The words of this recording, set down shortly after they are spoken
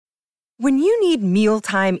When you need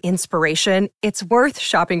mealtime inspiration, it's worth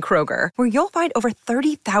shopping Kroger, where you'll find over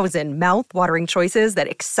 30,000 mouth-watering choices that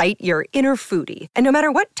excite your inner foodie. And no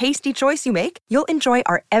matter what tasty choice you make, you'll enjoy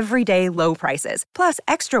our everyday low prices, plus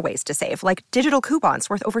extra ways to save, like digital coupons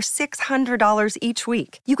worth over $600 each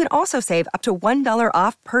week. You can also save up to $1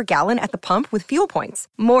 off per gallon at the pump with fuel points.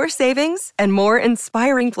 More savings and more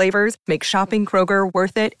inspiring flavors make shopping Kroger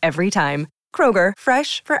worth it every time. Kroger,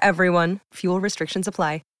 fresh for everyone. Fuel restrictions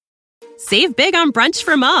apply. Save big on brunch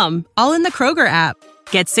for mom, all in the Kroger app.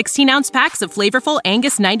 Get 16-ounce packs of flavorful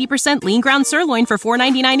Angus 90% lean ground sirloin for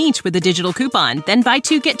 $4.99 each with a digital coupon. Then buy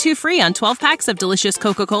 2, get 2 free on 12 packs of delicious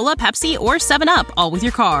Coca-Cola, Pepsi, or 7-Up, all with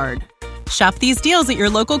your card. Shop these deals at your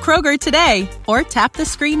local Kroger today, or tap the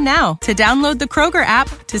screen now to download the Kroger app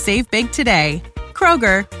to save big today.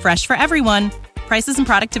 Kroger, fresh for everyone. Prices and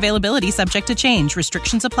product availability subject to change.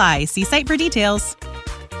 Restrictions apply. See site for details.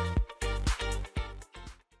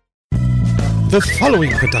 The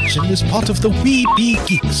following production is part of the We Be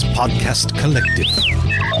Geeks podcast collective.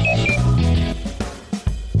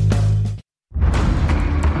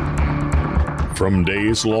 From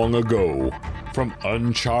days long ago, from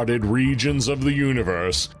uncharted regions of the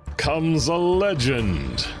universe, comes a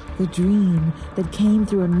legend. The dream that came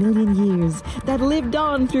through a million years, that lived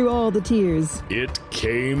on through all the tears. It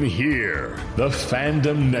came here, the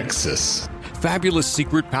Fandom Nexus. Fabulous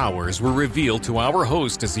secret powers were revealed to our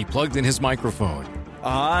host as he plugged in his microphone.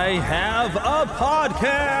 I have a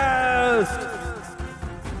podcast!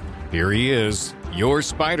 Here he is, your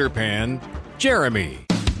Spider-Pan, Jeremy.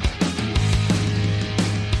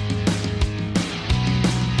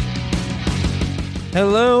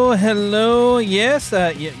 Hello. Yes,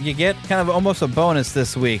 you get kind of almost a bonus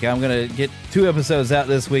this week. I'm going to get 2 episodes out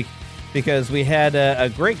this week because we had a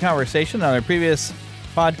great conversation on our previous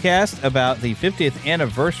podcast about the 50th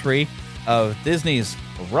anniversary of Disney's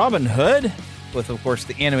Robin Hood, with, of course,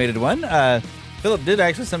 the animated one. Philip did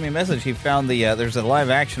actually send me a message. He found there's a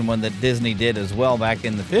live-action one that Disney did as well back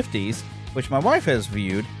in the 50s, which my wife has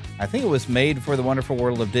viewed. I think it was made for the Wonderful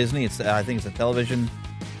World of Disney. I think it's a television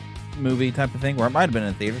movie type of thing, or it might have been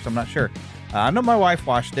in theaters. I'm not sure. I know my wife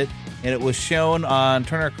watched it, and it was shown on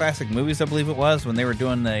Turner Classic Movies, I believe it was, when they were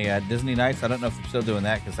doing the Disney nights. I don't know if they're still doing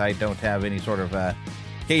that because I don't have any sort of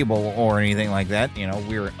cable or anything like that. You know,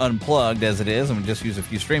 we're unplugged as it is, and we just use a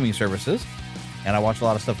few streaming services, and I watch a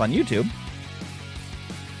lot of stuff on YouTube.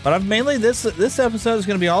 But I've mainly, this episode is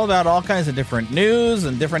going to be all about all kinds of different news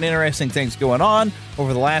and different interesting things going on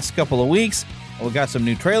over the last couple of weeks. We got some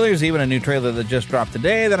new trailers, even a new trailer that just dropped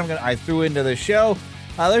today that I threw into the show.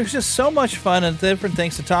 There's just so much fun and different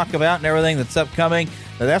things to talk about and everything that's upcoming.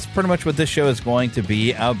 That's pretty much what this show is going to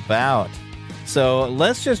be about. So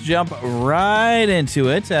let's just jump right into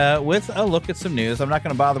it with a look at some news. I'm not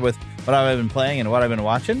going to bother with what I've been playing and what I've been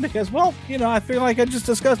watching because, well, I feel like I just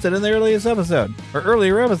discussed it in the earlier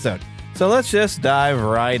episode. So let's just dive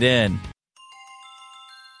right in.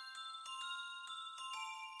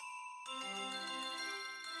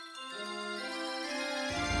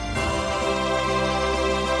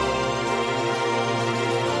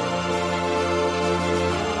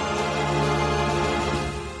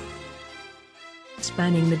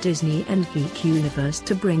 Spanning the Disney and geek universe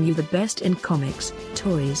to bring you the best in comics,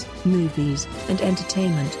 toys, movies, and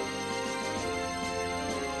entertainment.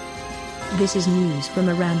 This is news from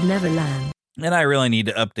around Neverland. And I really need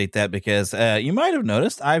to update that because you might have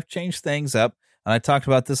noticed I've changed things up. And I talked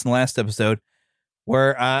about this in the last episode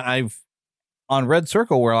where I've on Red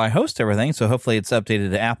Circle where I host everything. So hopefully it's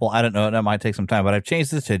updated to Apple. I don't know. That might take some time, but I've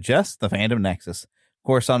changed it to just the Fandom Nexus. Of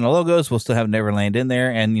course, on the logos, we'll still have Neverland in there.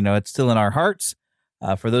 And, it's still in our hearts.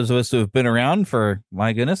 For those of us who have been around for,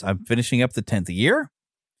 my goodness, I'm finishing up the 10th year.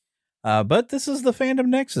 But this is the Fandom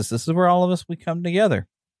Nexus. This is where all of us, we come together.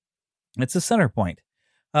 It's a center point.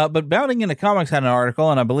 But Bounding Into Comics had an article,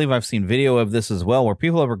 and I believe I've seen video of this as well, where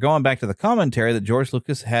people were going back to the commentary that George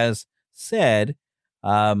Lucas has said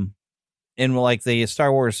in like the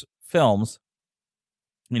Star Wars films,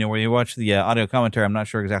 where you watch the audio commentary. I'm not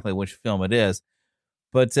sure exactly which film it is.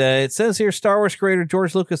 But it says here, Star Wars creator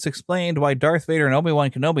George Lucas explained why Darth Vader and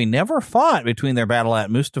Obi-Wan Kenobi never fought between their battle at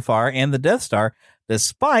Mustafar and the Death Star,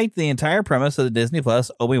 despite the entire premise of the Disney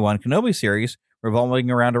Plus Obi-Wan Kenobi series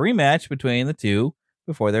revolving around a rematch between the two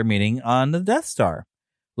before their meeting on the Death Star.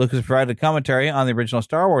 Lucas provided commentary on the original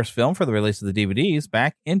Star Wars film for the release of the DVDs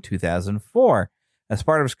back in 2004. As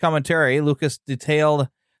part of his commentary, Lucas detailed,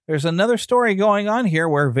 there's another story going on here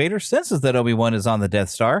where Vader senses that Obi-Wan is on the Death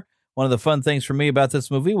Star. One of the fun things for me about this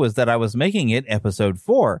movie was that I was making it episode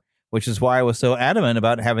 4, which is why I was so adamant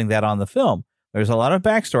about having that on the film. There's a lot of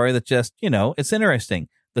backstory that just, it's interesting.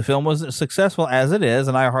 The film was successful as it is,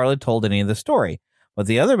 and I hardly told any of the story. But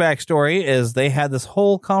the other backstory is they had this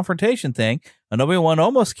whole confrontation thing, and Obi-Wan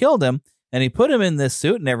almost killed him, and he put him in this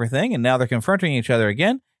suit and everything, and now they're confronting each other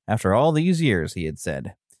again after all these years, he had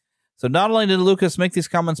said. So not only did Lucas make these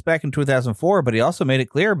comments back in 2004, but he also made it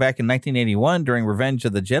clear back in 1981 during Revenge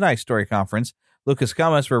of the Jedi Story Conference. Lucas'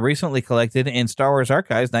 comments were recently collected in Star Wars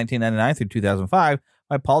Archives 1999 through 2005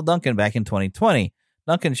 by Paul Duncan back in 2020.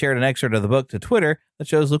 Duncan shared an excerpt of the book to Twitter that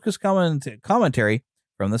shows Lucas' commentary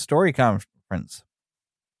from the story conference.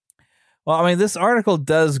 Well, I mean, this article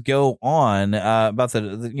does go on about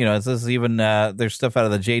this is even, there's stuff out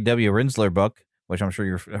of the J.W. Rinsler book, which I'm sure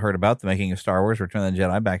you've heard about, The Making of Star Wars, Return of the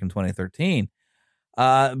Jedi, back in 2013.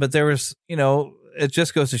 But there was, it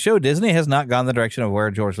just goes to show Disney has not gone the direction of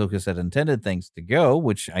where George Lucas had intended things to go,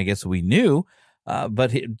 which I guess we knew.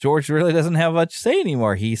 But George really doesn't have much say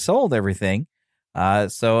anymore. He sold everything.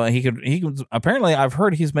 So he could apparently, I've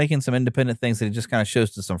heard he's making some independent things that he just kind of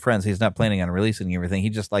shows to some friends. He's not planning on releasing everything. He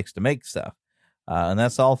just likes to make stuff. And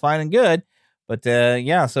that's all fine and good. But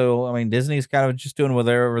so I mean, Disney's kind of just doing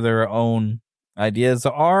whatever their own ideas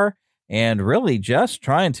are, and really just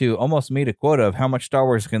trying to almost meet a quota of how much Star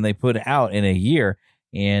Wars can they put out in a year,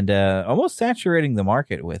 and almost saturating the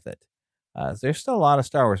market with it. There's still a lot of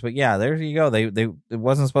Star Wars, but yeah, there you go. It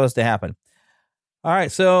wasn't supposed to happen. All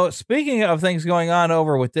right, so speaking of things going on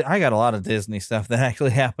over with, I got a lot of Disney stuff that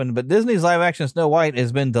actually happened, but Disney's live-action Snow White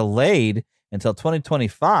has been delayed until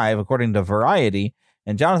 2025, according to Variety,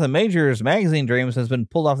 and Jonathan Majors' Magazine Dreams has been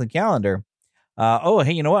pulled off the calendar.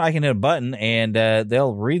 Hey, you know what? I can hit a button, and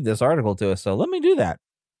they'll read this article to us, so let me do that.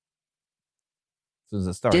 As soon as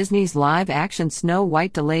it starts. Disney's live-action Snow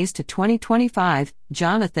White delays to 2025,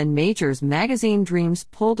 Jonathan Majors' Magazine Dreams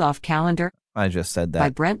pulled off calendar. I just said that. By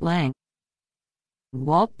Brent Lang.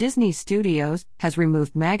 Walt Disney Studios has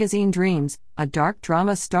removed Magazine Dreams, a dark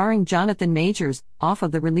drama starring Jonathan Majors, off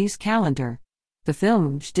of the release calendar. The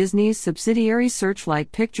film, which Disney's subsidiary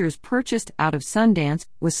Searchlight Pictures purchased out of Sundance,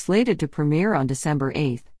 was slated to premiere on December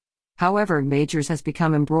 8. However, Majors has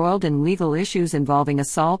become embroiled in legal issues involving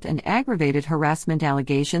assault and aggravated harassment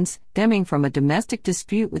allegations stemming from a domestic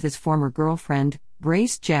dispute with his former girlfriend,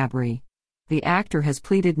 Grace Jabry. The actor has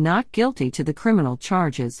pleaded not guilty to the criminal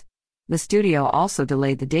charges. The studio also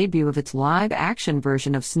delayed the debut of its live-action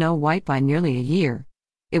version of Snow White by nearly a year.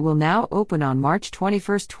 It will now open on March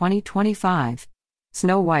 21, 2025.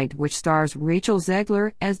 Snow White, which stars Rachel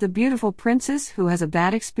Zegler as the beautiful princess who has a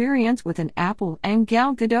bad experience with an apple and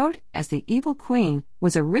Gal Gadot as the evil queen,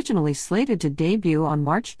 was originally slated to debut on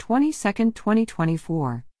March 22,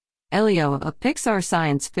 2024. Elio, a Pixar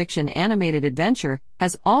science fiction animated adventure,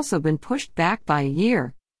 has also been pushed back by a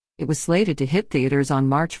year. It was slated to hit theaters on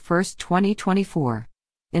March 1, 2024.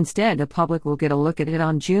 Instead, the public will get a look at it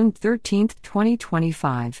on June 13,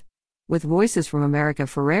 2025. With voices from America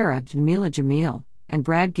Ferrera, Jamila Jamil, and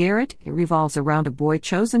Brad Garrett, it revolves around a boy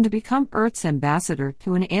chosen to become Earth's ambassador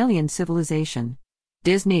to an alien civilization.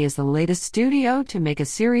 Disney is the latest studio to make a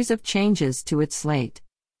series of changes to its slate.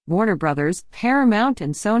 Warner Brothers, Paramount,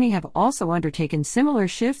 and Sony have also undertaken similar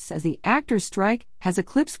shifts as the actors' strike has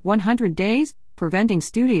eclipsed 100 days, preventing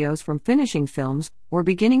studios from finishing films or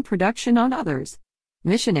beginning production on others.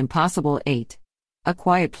 Mission Impossible 8. A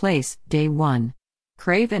Quiet Place, Day 1.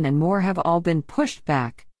 Craven and more have all been pushed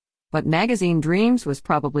back. But Magazine Dreams was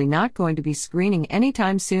probably not going to be screening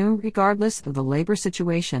anytime soon regardless of the labor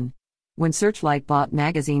situation. When Searchlight bought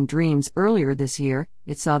Magazine Dreams earlier this year,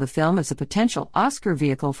 it saw the film as a potential Oscar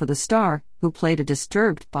vehicle for the star, who played a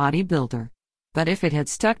disturbed bodybuilder. But if it had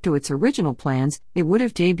stuck to its original plans, it would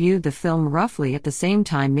have debuted the film roughly at the same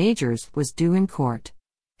time Majors was due in court.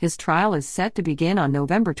 His trial is set to begin on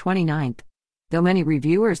November 29. Though many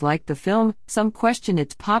reviewers liked the film, some question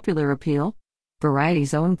its popular appeal.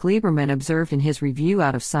 Variety's own Gleiberman observed in his review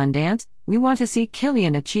out of Sundance, "We want to see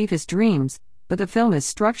Killian achieve his dreams, but the film is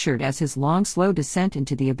structured as his long, slow descent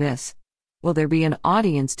into the abyss. Will there be an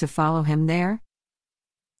audience to follow him there?"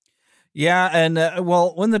 Yeah, and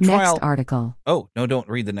when the trial... Next article. Oh, no, don't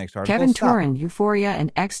read the next article. Kevin Stop. Turin, Euphoria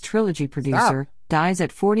and X-Trilogy producer, dies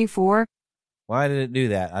at 44. Why did it do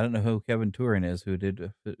that? I don't know who Kevin Turin is,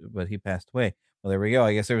 but he passed away. Well, there we go.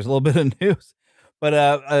 I guess there was a little bit of news. But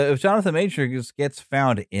if Jonathan Majors gets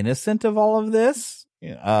found innocent of all of this,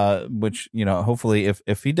 which, hopefully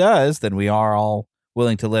if he does, then we are all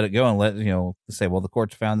willing to let it go and say, well, the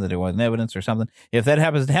court's found that there wasn't evidence or something. If that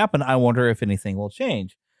happens to happen, I wonder if anything will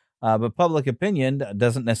change. But public opinion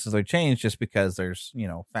doesn't necessarily change just because there's,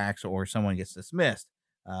 facts or someone gets dismissed.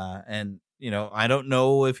 I don't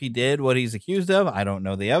know if he did what he's accused of. I don't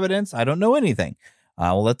know the evidence. I don't know anything.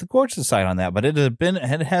 We'll let the courts decide on that. But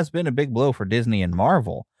it has been a big blow for Disney and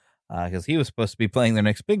Marvel because he was supposed to be playing their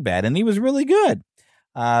next big bad, and he was really good.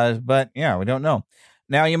 But yeah, we don't know.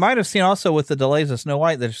 Now, you might have seen also with the delays of Snow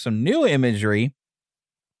White, there's some new imagery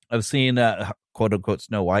of seeing quote unquote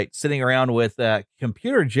Snow White sitting around with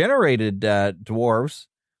computer generated dwarves,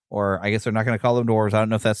 or I guess they're not going to call them dwarves. I don't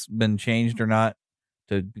know if that's been changed or not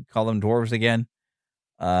to call them dwarves again,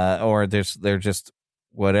 or they're just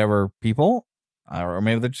whatever people, or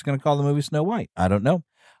maybe they're just going to call the movie Snow White. I don't know.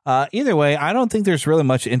 Either way, I don't think there's really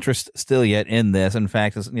much interest still yet in this. In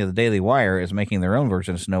fact, the Daily Wire is making their own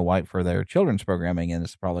version of Snow White for their children's programming, and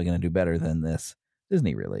it's probably going to do better than this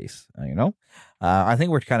Disney release. I think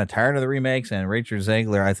we're kind of tired of the remakes, and Rachel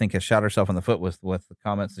Zegler, I think, has shot herself in the foot with the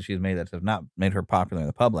comments that she's made that have not made her popular in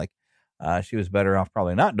the public. She was better off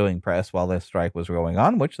probably not doing press while this strike was going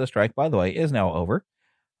on, which the strike, by the way, is now over.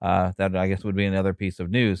 That, I guess, would be another piece of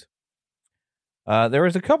news. There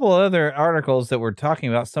was a couple of other articles that were talking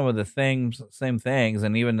about some of the same things,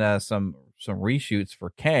 and even some reshoots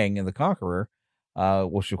for Kang and the Conqueror,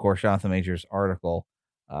 which, of course, Jonathan Majors' article.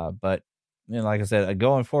 But like I said,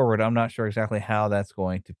 going forward, I'm not sure exactly how that's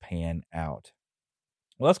going to pan out.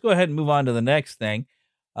 Well, let's go ahead and move on to the next thing,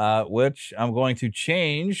 which I'm going to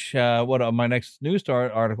change what my next news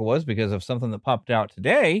article was because of something that popped out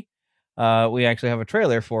today. We actually have a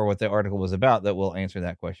trailer for what the article was about that will answer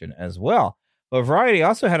that question as well. But Variety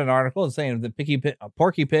also had an article saying that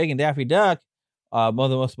Porky Pig and Daffy Duck, one of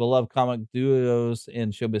the most beloved comic duos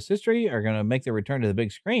in showbiz history, are going to make their return to the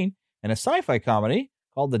big screen in a sci-fi comedy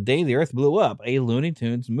called The Day the Earth Blew Up, a Looney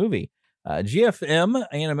Tunes movie. GFM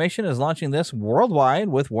Animation is launching this worldwide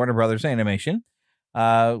with Warner Brothers Animation.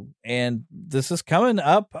 And this is coming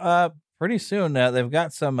up pretty soon. They've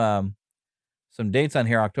got some dates on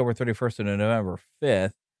here, October 31st to November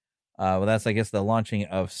 5th. Well, that's, I guess, the launching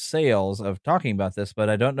of sales of talking about this, but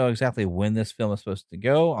I don't know exactly when this film is supposed to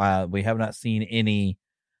go. We have not seen any.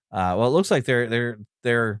 Well, it looks like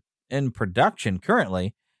they're in production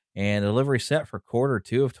currently, and delivery set for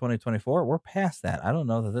Q2 of 2024. We're past that. I don't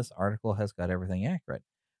know that this article has got everything accurate.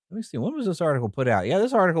 Let me see. When was this article put out? Yeah,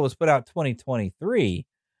 this article was put out 2023.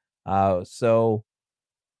 So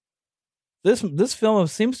this film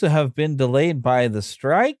seems to have been delayed by the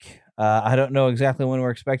strike. I don't know exactly when we're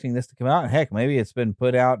expecting this to come out. Heck, maybe it's been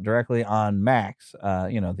put out directly on Max,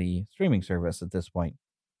 the streaming service at this point.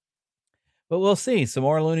 But we'll see. Some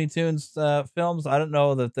more Looney Tunes films. I don't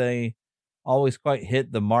know that they always quite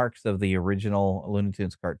hit the marks of the original Looney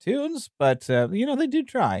Tunes cartoons, but, they do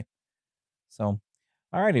try. So,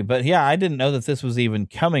 alrighty. But yeah, I didn't know that this was even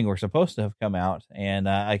coming or supposed to have come out. And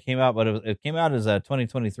it came out as a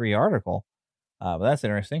 2023 article. But that's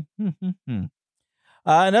interesting.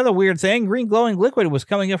 Another weird thing, green glowing liquid was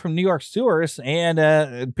coming up from New York sewers,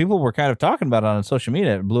 and people were kind of talking about it on social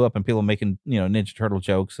media. It blew up and people making, Ninja Turtle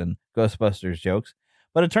jokes and Ghostbusters jokes.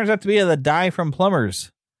 But it turns out to be the dye from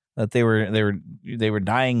plumbers, that they were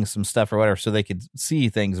dyeing some stuff or whatever so they could see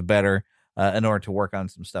things better in order to work on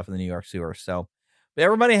some stuff in the New York sewers. So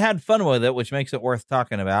everybody had fun with it, which makes it worth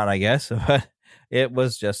talking about, I guess. But it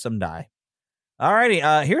was just some dye.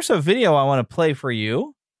 Alrighty, here's a video I want to play for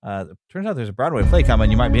you. Turns out there's a Broadway play coming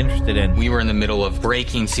you might be interested in. We were in the middle of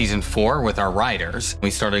breaking season 4 with our writers. We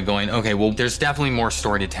started going, okay, well, there's definitely more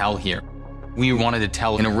story to tell here. We wanted to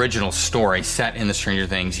tell an original story set in the Stranger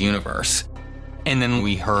Things universe. And then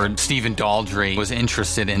we heard Stephen Daldry was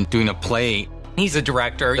interested in doing a play. He's a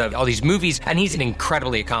director of all these movies, and he's an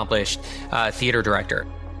incredibly accomplished theater director.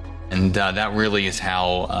 And that really is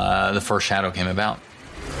how The First Shadow came about.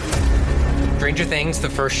 Stranger Things, The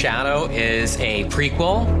First Shadow is a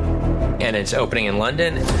prequel, and it's opening in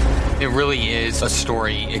London. It really is a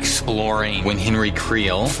story exploring when Henry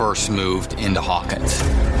Creel first moved into Hawkins.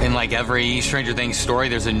 And like every Stranger Things story,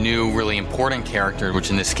 there's a new, really important character,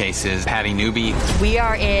 which in this case is Patty Newby. We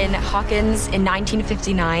are in Hawkins in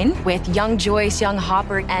 1959 with young Joyce, young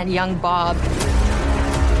Hopper, and young Bob.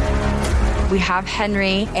 We have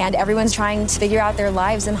Henry, and everyone's trying to figure out their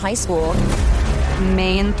lives in high school.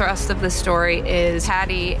 Main thrust of the story is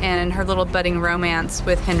Patty and her little budding romance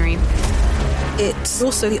with Henry. It's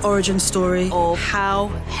also the origin story of how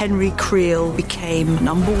Henry Creel became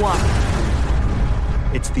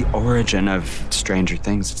 #1. It's the origin of Stranger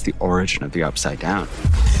Things. It's the origin of the Upside Down.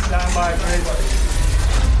 Stand by, please.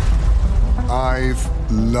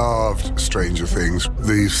 I've loved Stranger Things.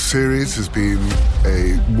 The series has been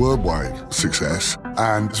a worldwide success,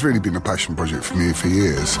 and it's really been a passion project for me for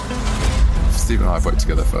years. Steve and I have worked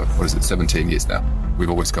together for, 17 years now. We've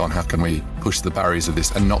always gone, how can we push the barriers of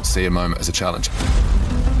this and not see a moment as a challenge?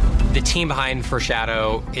 The team behind First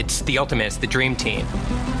Shadow, it's the ultimate, it's the dream team.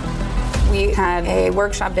 We had a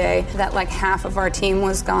workshop day that like half of our team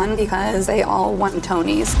was gone because they all won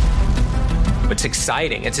Tonys. It's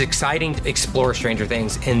exciting. It's exciting to explore Stranger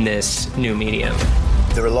Things in this new medium.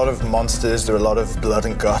 There are a lot of monsters, there are a lot of blood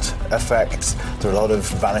and gut effects, there are a lot of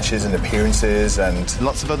vanishes and appearances and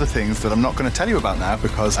lots of other things that I'm not going to tell you about now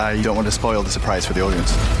because I don't want to spoil the surprise for the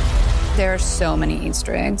audience. There are so many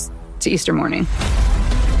Easter eggs. It's Easter morning.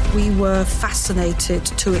 We were fascinated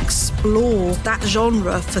to explore that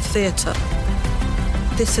genre for theatre.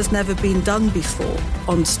 This has never been done before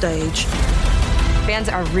on stage. Fans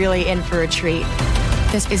are really in for a treat.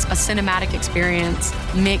 This is a cinematic experience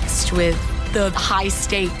mixed with the high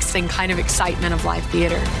stakes and kind of excitement of live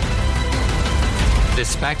theater. This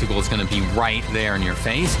spectacle is going to be right there in your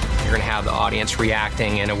face. You're going to have the audience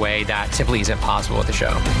reacting in a way that simply isn't possible with the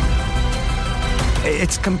show.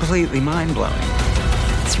 It's completely mind-blowing.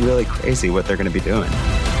 It's really crazy what they're going to be doing.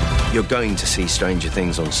 You're going to see Stranger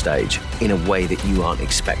Things on stage in a way that you aren't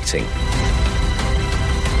expecting.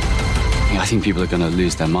 I think people are going to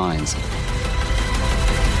lose their minds.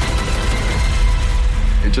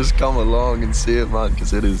 Just come along and see it, man,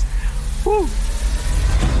 because it is... Woo.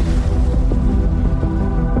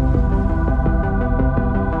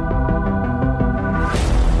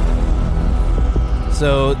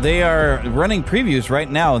 So they are running previews right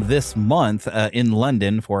now this month in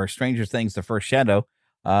London for Stranger Things: The First Shadow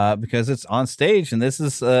because it's on stage, and this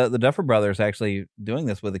is the Duffer Brothers actually doing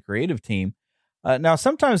this with a creative team. Now,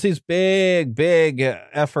 sometimes these big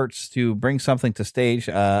efforts to bring something to stage,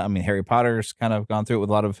 I mean, Harry Potter's kind of gone through it with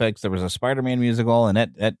a lot of effects. There was a Spider-Man musical, and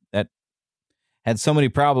that had so many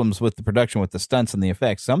problems with the production, with the stunts and the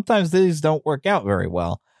effects. Sometimes these don't work out very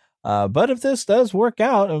well. But if this does work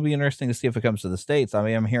out, it'll be interesting to see if it comes to the States. I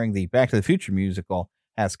mean, I'm hearing the Back to the Future musical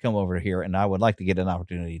has come over here, and I would like to get an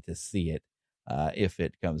opportunity to see it if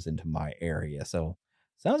it comes into my area. So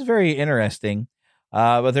sounds very interesting.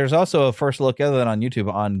 But there's also a first look other than on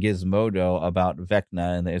YouTube on Gizmodo about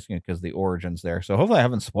Vecna, and it's because the origins there. So hopefully I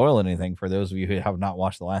haven't spoiled anything for those of you who have not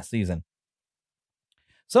watched the last season.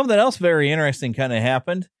 Something else very interesting kind of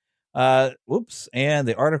happened. And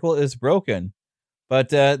the article is broken. But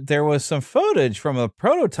there was some footage from a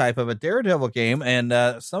prototype of a Daredevil game,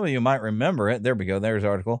 and some of you might remember it. There we go. There's the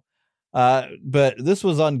article. But this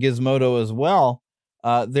was on Gizmodo as well.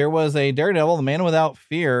 There was a Daredevil, The Man Without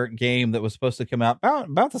Fear game that was supposed to come out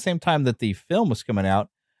about the same time that the film was coming out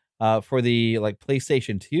for the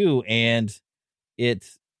PlayStation 2, and it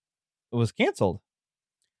was canceled.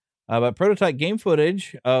 But prototype game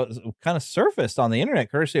footage kind of surfaced on the internet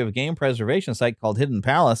courtesy of a game preservation site called Hidden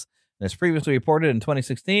Palace. And as previously reported in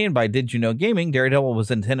 2016 by Did You Know Gaming, Daredevil was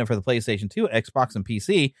intended for the PlayStation 2, Xbox, and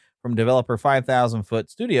PC from developer 5,000 Foot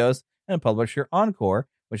Studios and publisher Encore,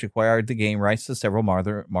 which acquired the game rights to several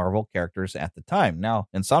Marvel characters at the time. Now,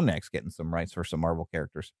 Insomniac's getting some rights for some Marvel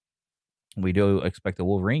characters. We do expect a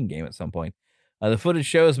Wolverine game at some point. The footage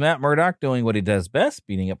shows Matt Murdock doing what he does best,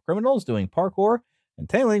 beating up criminals, doing parkour, and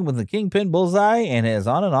tailing with the Kingpin Bullseye and his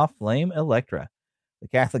on and off flame Elektra. The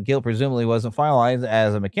Catholic Guild presumably wasn't finalized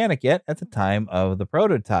as a mechanic yet at the time of the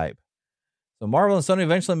prototype. So Marvel and Sony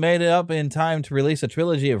eventually made it up in time to release a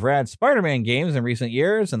trilogy of rad Spider-Man games in recent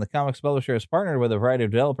years, and the comics publisher has partnered with a variety of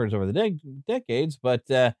developers over the decades, but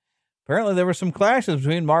apparently there were some clashes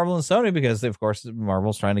between Marvel and Sony because, of course,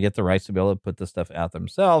 Marvel's trying to get the rights to be able to put this stuff out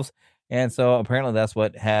themselves, and so apparently that's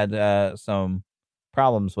what had some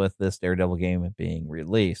problems with this Daredevil game being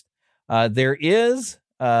released. There is,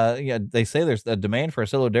 they say there's a demand for a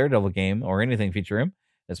solo Daredevil game or anything featuring him.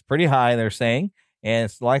 It's pretty high, they're saying. And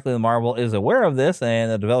it's likely the Marvel is aware of this,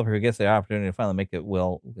 and the developer who gets the opportunity to finally make it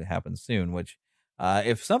will happen soon, which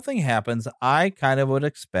if something happens, I kind of would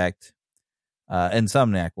expect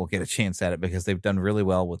Insomniac will get a chance at it because they've done really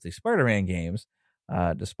well with the Spider-Man games,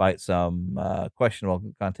 despite some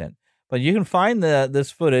questionable content. But you can find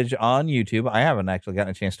this footage on YouTube. I haven't actually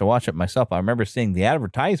gotten a chance to watch it myself. I remember seeing the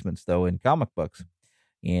advertisements, though, in comic books.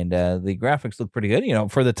 And the graphics look pretty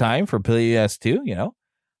good, for the time, for PS2,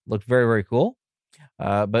 looked very, very cool.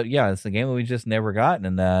 But yeah, it's a game that we just never got,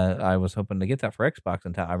 and I was hoping to get that for Xbox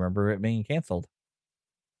until I remember it being canceled.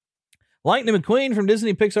 Lightning McQueen from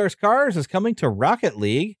Disney Pixar's Cars is coming to Rocket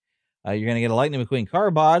League. You're going to get a Lightning McQueen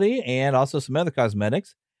car body and also some other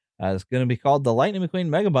cosmetics. It's going to be called the Lightning McQueen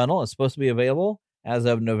Mega Bundle. It's supposed to be available as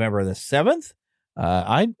of November the 7th.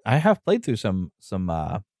 I have played through some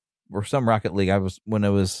Rocket League. When it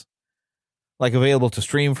was available to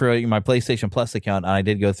stream for my PlayStation Plus account, and I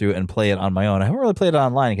did go through and play it on my own. I haven't really played it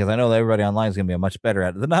online because I know that everybody online is going to be much better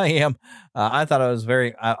at it than I am. I thought it was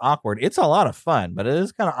very awkward. It's a lot of fun, but it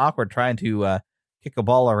is kind of awkward trying to kick a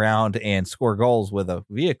ball around and score goals with a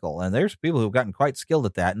vehicle. And there's people who've gotten quite skilled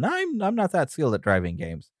at that. And I'm not that skilled at driving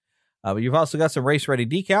games. But you've also got some race-ready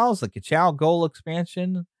decals, the Ka-Chow goal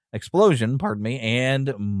explosion,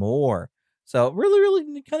 and more. So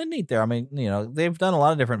really kind of neat there. I mean, they've done a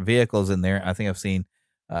lot of different vehicles in there. I think I've seen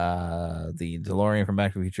the DeLorean from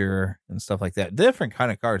Back to the Future and stuff like that. Different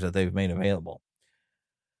kind of cars that they've made available.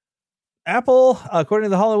 Apple, according to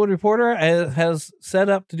the Hollywood Reporter, has set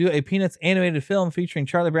up to do a Peanuts animated film featuring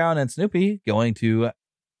Charlie Brown and Snoopy going to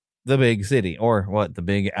the big city, or the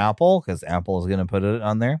Big Apple, because Apple is going to put it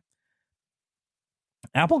on there.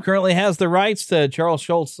 Apple currently has the rights to Charles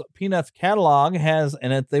Schultz's Peanuts catalog,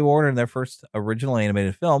 they ordered their first original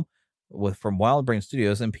animated film from Wild Brain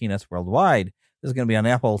Studios and Peanuts Worldwide. This is going to be on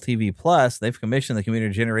Apple TV Plus. They've commissioned the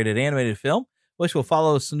computer-generated animated film, which will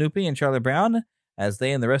follow Snoopy and Charlie Brown as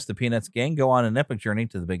they and the rest of the Peanuts gang go on an epic journey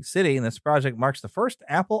to the big city. And this project marks the first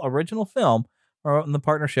Apple original film in the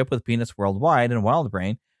partnership with Peanuts Worldwide and Wild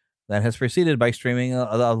Brain that has preceded by streaming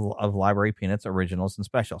of Library Peanuts originals and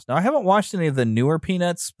specials. Now, I haven't watched any of the newer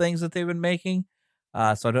Peanuts things that they've been making,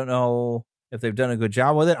 so I don't know if they've done a good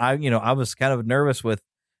job with it. I was kind of nervous with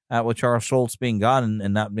Charles Schultz being gone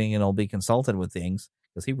and not being able to be consulted with things,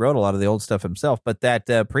 because he wrote a lot of the old stuff himself. But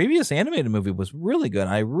that previous animated movie was really good.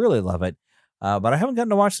 I really love it. But I haven't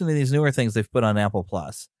gotten to watch any of these newer things they've put on Apple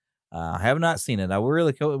Plus. I have not seen it. I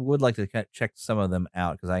really would like to check some of them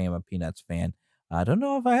out, because I am a Peanuts fan. I don't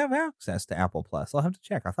know if I have access to Apple Plus. I'll have to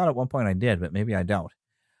check. I thought at one point I did, but maybe I don't.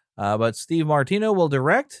 But Steve Martino will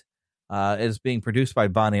direct. It is being produced by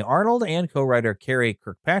Bonnie Arnold and co-writer Carrie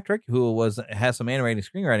Kirkpatrick, who has some animated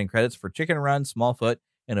screenwriting credits for Chicken Run, Smallfoot,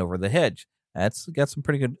 and Over the Hedge. That's got some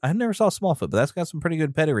pretty good. I never saw Smallfoot, but that's got some pretty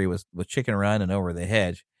good pedigree with Chicken Run and Over the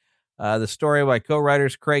Hedge. The story by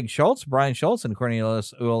co-writers Craig Schultz, Brian Schultz, and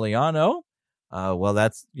Cornelius Uliano.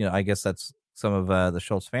 That's I guess that's some of the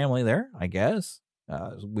Schultz family there. I guess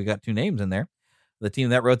we got two names in there. The team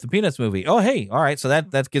that wrote the Peanuts movie. Oh, hey, all right. So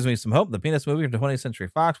that gives me some hope. The Peanuts movie from 20th Century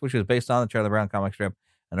Fox, which was based on the Charlie Brown comic strip,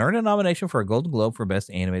 and earned a nomination for a Golden Globe for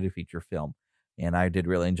Best Animated Feature Film. And I did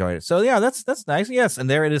really enjoy it. So yeah, that's nice. Yes, and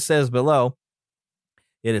there it is, says below.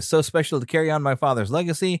 It is so special to carry on my father's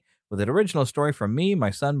legacy with an original story from me,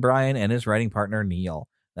 my son Brian, and his writing partner Neil.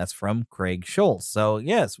 That's from Craig Schultz. So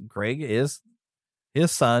yes, Craig is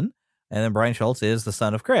his son, and then Brian Schultz is the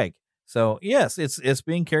son of Craig. So yes, it's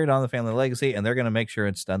being carried on the family legacy, and they're going to make sure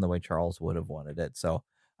it's done the way Charles would have wanted it. So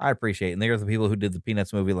I appreciate it. And they're the people who did the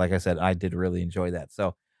Peanuts movie. Like I said, I did really enjoy that.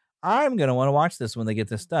 So I'm going to want to watch this when they get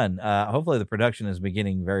this done. Hopefully the production is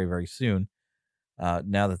beginning very, very soon,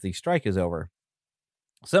 now that the strike is over.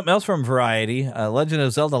 Something else from Variety, Legend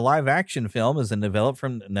of Zelda live action film is in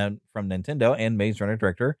development from Nintendo and Maze Runner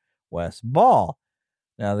director Wes Ball.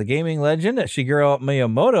 Now, the gaming legend Shigeru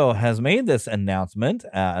Miyamoto has made this announcement,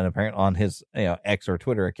 and apparently on his X or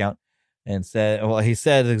Twitter account, and he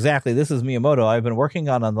said exactly, "This is Miyamoto. I've been working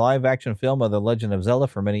on a live action film of The Legend of Zelda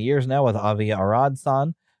for many years now with Avi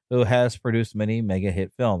Arad-san, who has produced many mega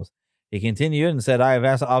hit films." He continued and said, "I have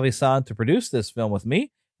asked Avi-san to produce this film with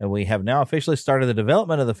me, and we have now officially started the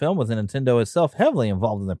development of the film with Nintendo itself heavily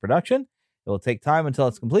involved in the production. It will take time until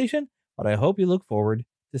its completion, but I hope you look forward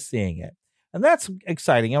to seeing it." And that's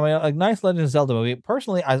exciting. I mean, a nice Legend of Zelda movie.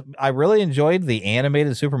 Personally, I really enjoyed the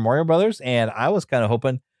animated Super Mario Brothers, and I was kind of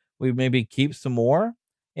hoping we'd maybe keep some more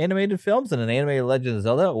animated films, and an animated Legend of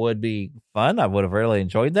Zelda would be fun. I would have really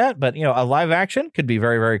enjoyed that. But, a live action could be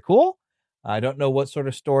very, very cool. I don't know what sort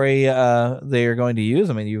of story they are going to use.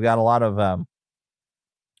 I mean, you've got a lot of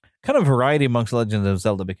kind of variety amongst Legends of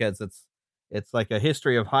Zelda, because it's like a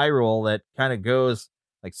history of Hyrule that kind of goes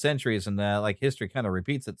like centuries, and like history kind of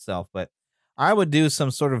repeats itself. But I would do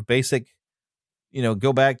some sort of basic,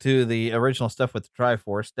 go back to the original stuff with the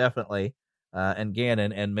Triforce, definitely, and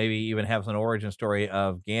Ganon, and maybe even have some origin story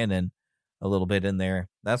of Ganon a little bit in there.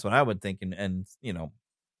 That's what I would think, and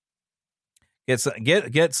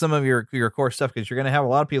get some of your core stuff, because you're going to have a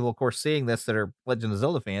lot of people, of course, seeing this that are Legend of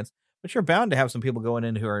Zelda fans, but you're bound to have some people going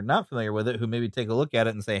in who are not familiar with it, who maybe take a look at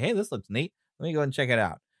it and say, "Hey, this looks neat. Let me go and check it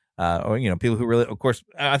out." Or people who really, of course,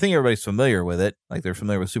 I think everybody's familiar with it, like they're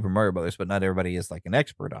familiar with Super Mario Brothers, but not everybody is like an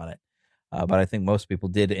expert on it. But I think most people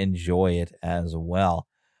did enjoy it as well.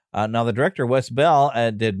 Now, the director Wes Bell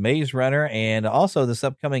did Maze Runner, and also this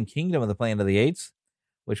upcoming Kingdom of the Planet of the Apes,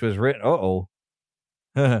 which was written.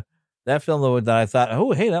 That film that I thought,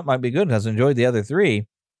 oh, hey, that might be good, because I enjoyed the other three.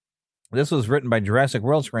 This was written by Jurassic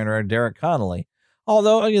World screenwriter Derek Connolly.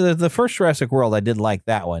 Although the first Jurassic World, I did like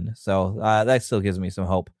that one, so that still gives me some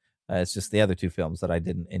hope. It's just the other two films that I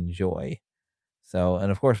didn't enjoy. So,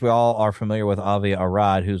 and of course, we all are familiar with Avi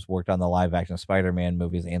Arad, who's worked on the live-action Spider-Man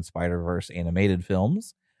movies and Spider-Verse animated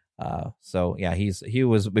films. So yeah, he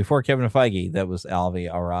was before Kevin Feige. That was Avi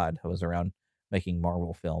Arad, who was around making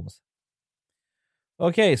Marvel films.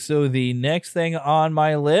 Okay, so the next thing on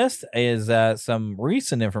my list is some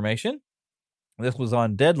recent information. This was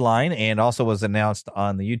on Deadline and also was announced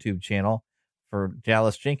on the YouTube channel for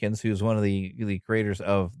Dallas Jenkins, who's one of the creators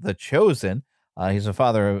of The Chosen. He's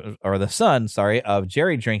the son of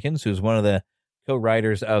Jerry Jenkins, who's one of the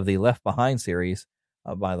co-writers of the Left Behind series,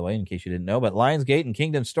 by the way, in case you didn't know. But Lionsgate and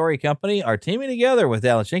Kingdom Story Company are teaming together with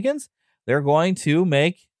Dallas Jenkins. They're going to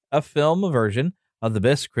make a film version of the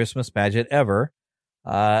best Christmas pageant ever,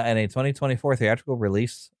 and a 2024 theatrical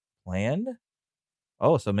release planned.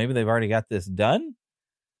 Oh, so maybe they've already got this done?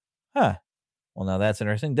 Huh. Well, now that's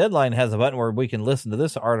interesting. Deadline has a button where we can listen to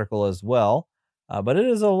this article as well. But it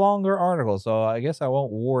is a longer article, so I guess I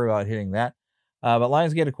won't worry about hitting that. But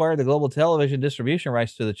Lionsgate acquired the global television distribution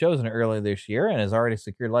rights to The Chosen earlier this year and has already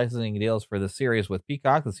secured licensing deals for the series with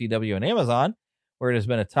Peacock, the CW, and Amazon, where it has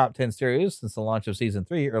been a top 10 series since the launch of season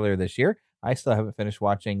 3 earlier this year. I still haven't finished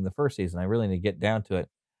watching the first season. I really need to get down to it.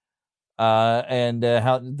 And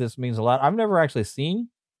how this means a lot. I've never actually seen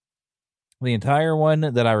the entire one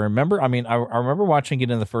that I remember. I mean, I remember watching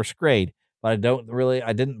it in the first grade. But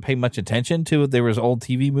I didn't pay much attention to it. There was old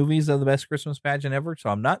TV movies of the best Christmas pageant ever, so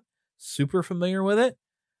I'm not super familiar with it.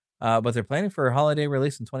 But they're planning for a holiday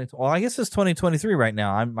release in 2020. Well, I guess it's 2023 right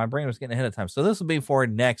now. My brain was getting ahead of time. So this will be for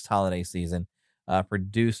next holiday season,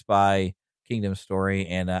 produced by Kingdom Story.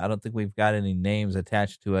 And I don't think we've got any names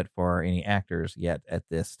attached to it for any actors yet at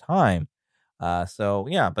this time. So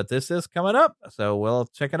yeah, but this is coming up. So we'll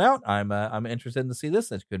check it out. I'm interested to see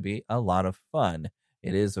this. It could be a lot of fun.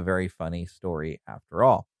 It is a very funny story after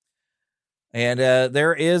all. And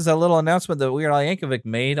there is a little announcement that Weird Al Yankovic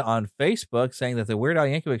made on Facebook saying that the Weird Al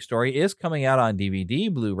Yankovic story is coming out on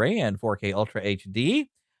DVD, Blu-ray, and 4K Ultra HD,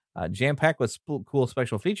 jam-packed with cool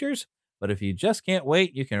special features. But if you just can't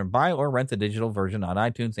wait, you can buy or rent the digital version on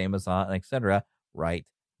iTunes, Amazon, etc. right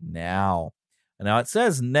now. And now it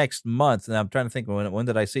says next month, and I'm trying to think, when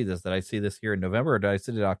did I see this? Did I see this here in November, or did I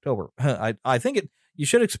see it in October? I think you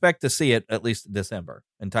should expect to see it at least December,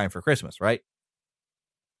 in time for Christmas, right?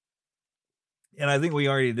 And I think we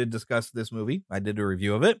already did discuss this movie. I did a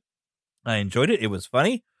review of it. I enjoyed it. It was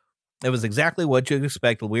funny. It was exactly what you'd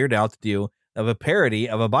expect Weird Al to do, of a parody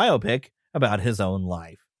of a biopic about his own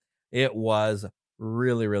life. It was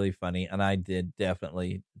really, really funny, and I did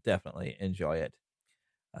definitely enjoy it.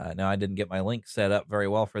 Now, I didn't get my link set up very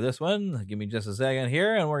well for this one. Give me just a second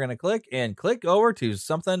here, and we're going to click over to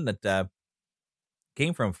something that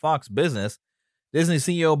came from Fox Business. Disney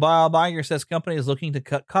CEO Bob Iger says company is looking to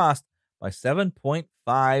cut costs by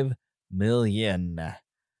 $7.5 million.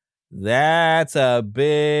 That's a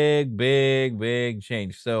big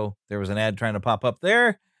change. So there was an ad trying to pop up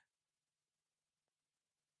there,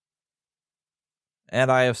 and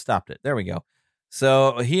I have stopped it. There we go.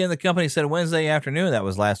 So he and the company said Wednesday afternoon, that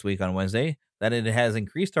was last week on Wednesday, that it has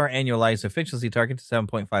increased our annualized efficiency target to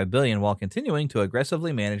 $7.5 billion while continuing to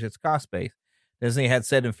aggressively manage its cost base. Disney had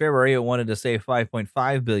said in February it wanted to save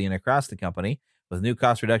 $5.5 billion across the company. With new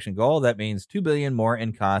cost reduction goal, that means $2 billion more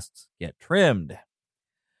in costs get trimmed.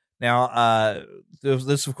 Now,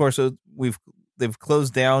 this of course, they've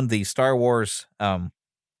closed down the Star Wars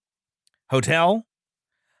hotel.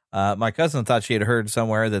 My cousin thought she had heard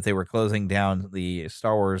somewhere that they were closing down the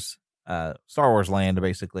Star Wars land,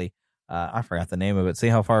 basically. I forgot the name of it. See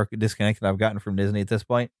how far disconnected I've gotten from Disney at this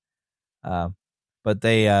point? But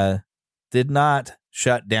they did not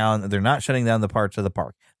shut down. They're not shutting down the parts of the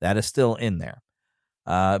park. That is still in there.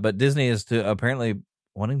 But Disney is apparently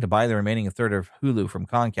wanting to buy the remaining third of Hulu from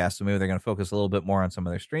Comcast, so maybe they're going to focus a little bit more on some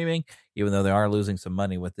of their streaming, even though they are losing some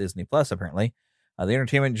money with Disney Plus, apparently. The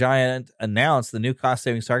entertainment giant announced the new cost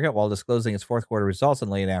savings target while disclosing its fourth quarter results in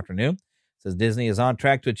late afternoon. It says Disney is on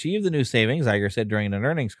track to achieve the new savings, Iger said during an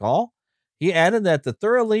earnings call. He added that the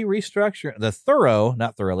thorough restructuring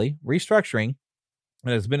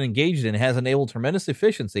that has been engaged in has enabled tremendous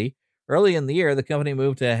efficiency. Early in the year, the company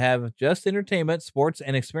moved to have just entertainment, sports,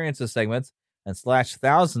 and experiences segments and slashed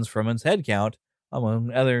thousands from its headcount,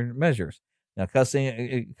 among other measures. Now,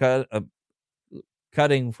 cutting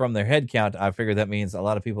from their headcount, I figure that means a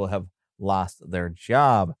lot of people have lost their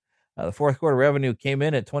job. The fourth quarter revenue came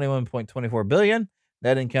in at $21.24 billion.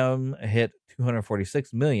 Net income hit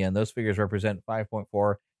 $246 million. Those figures represent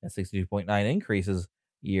 5.4 and 62.9 increases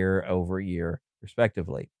year over year,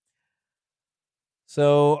 respectively.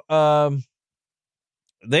 So I'd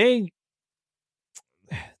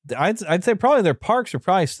say probably their parks are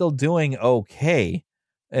probably still doing okay.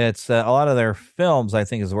 It's a lot of their films, I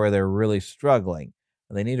think, is where they're really struggling.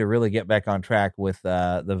 They need to really get back on track with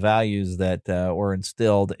the values that were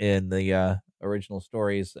instilled in the original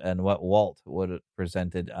stories and what Walt would have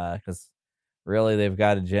presented, because really they've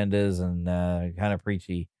got agendas and kind of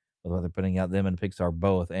preachy with what they're putting out, them and Pixar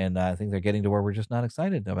both. And I think they're getting to where we're just not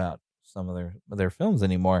excited about some of their films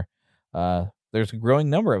anymore. There's a growing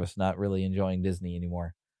number of us not really enjoying Disney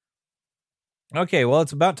anymore. Okay, well,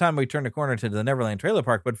 it's about time we turn the corner to the Neverland Trailer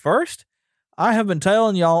Park. But first, I have been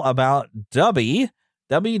telling y'all about Dubby.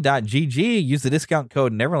 W.GG. Use the discount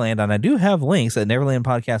code Neverland, and I do have links at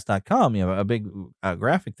neverlandpodcast.com. You have a big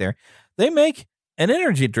graphic there. They make an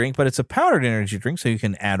energy drink, but it's a powdered energy drink, so you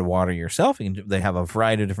can add water yourself. They have a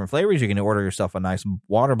variety of different flavors. You can order yourself a nice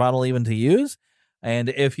water bottle even to use. And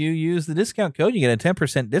if you use the discount code, you get a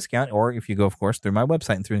 10% discount, or if you go, of course, through my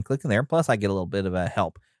website and through and click in there. Plus, I get a little bit of a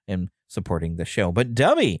help in supporting the show. But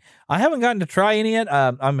Dubby, I haven't gotten to try any yet.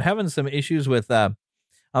 I'm having some issues with...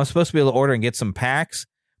 I'm supposed to be able to order and get some packs,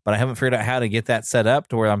 but I haven't figured out how to get that set up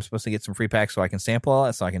to where I'm supposed to get some free packs so I can sample all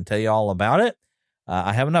that, so I can tell you all about it.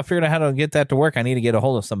 I have not figured out how to get that to work. I need to get a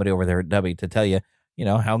hold of somebody over there at Dubby to tell you,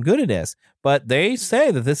 how good it is. But they say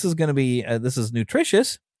that this is going to be, this is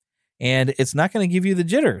nutritious, and it's not going to give you the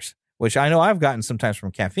jitters, which I know I've gotten sometimes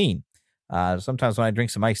from caffeine. Sometimes when I drink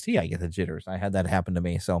some iced tea, I get the jitters. I had that happen to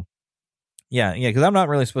me. So yeah, because I'm not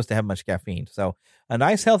really supposed to have much caffeine. So a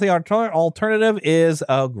nice, healthy alternative is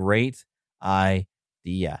a great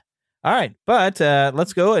idea. All right, but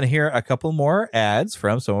let's go and hear a couple more ads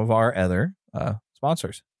from some of our other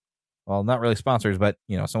sponsors. Well, not really sponsors, but,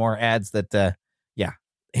 some more ads that,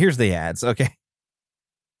 here's the ads. Okay.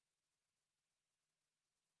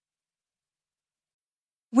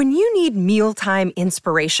 When you need mealtime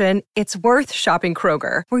inspiration, it's worth shopping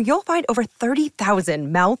Kroger, where you'll find over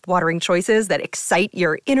 30,000 mouth-watering choices that excite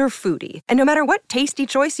your inner foodie. And no matter what tasty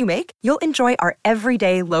choice you make, you'll enjoy our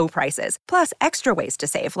everyday low prices, plus extra ways to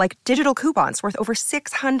save, like digital coupons worth over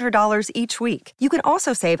 $600 each week. You can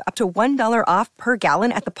also save up to $1 off per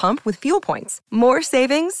gallon at the pump with fuel points. More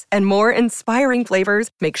savings and more inspiring flavors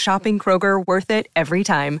make shopping Kroger worth it every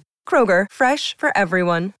time. Kroger, fresh for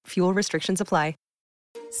everyone. Fuel restrictions apply.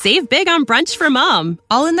 Save big on brunch for mom,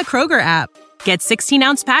 all in the Kroger app. Get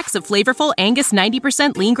 16-ounce packs of flavorful Angus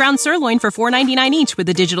 90% lean ground sirloin for $4.99 each with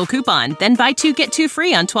a digital coupon. Then buy 2, get 2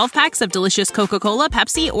 free on 12 packs of delicious Coca-Cola,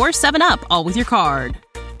 Pepsi, or 7-Up, all with your card.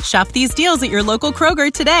 Shop these deals at your local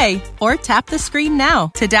Kroger today, or tap the screen now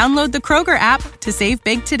to download the Kroger app to save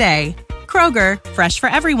big today. Kroger, fresh for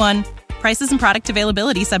everyone. Prices and product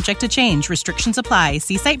availability subject to change. Restrictions apply.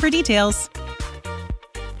 See site for details.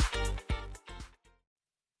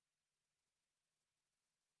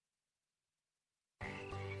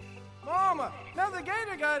 Mama, another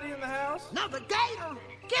gator got in the house. Another gator?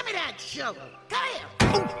 Give me that sugar. Come here.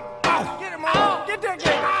 Get him, Mom. Get that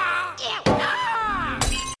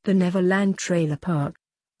gator. The Neverland Trailer Park.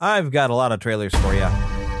 I've got a lot of trailers for you.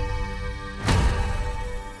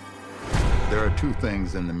 There are two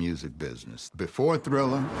things in the music business: before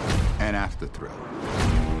Thriller and after Thriller.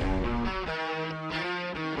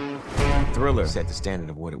 Thriller set the standard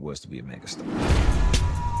of what it was to be a megastar.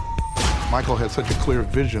 Michael had such a clear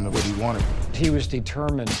vision of what he wanted. He was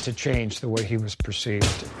determined to change the way he was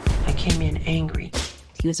perceived. I came in angry.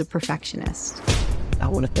 He was a perfectionist. I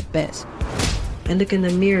wanted the best. I look in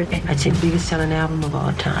the mirror and I take the biggest selling album of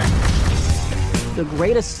all time. The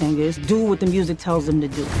greatest singers do what the music tells them to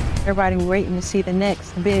do. Everybody waiting to see the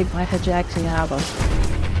next big Michael Jackson album.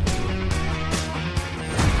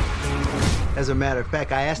 As a matter of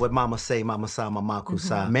fact, I asked what Mama Say, Mama Sa, Mama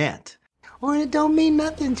Kusa meant. Or it don't mean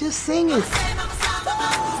nothing, just sing it.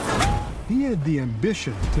 He had the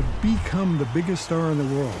ambition to become the biggest star in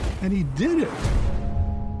the world, and he did it.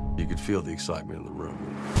 You could feel the excitement in the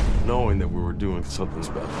room, knowing that we were doing something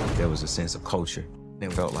special. There was a sense of culture.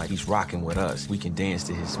 It felt like he's rocking with us. We can dance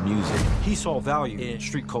to his music. He saw value in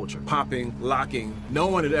street culture, popping, locking. No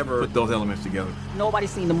one had ever put those elements together. Nobody's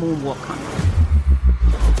seen the moonwalk coming.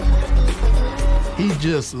 He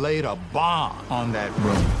just laid a bomb on that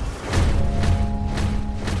room.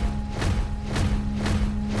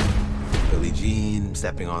 Billie Jean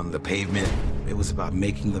stepping on the pavement. It was about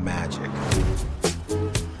making the magic.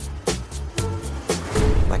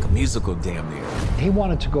 Like a musical damn near. He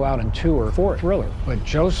wanted to go out and tour for Thriller, but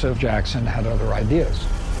Joseph Jackson had other ideas.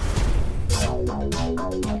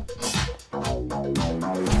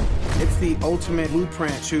 It's the ultimate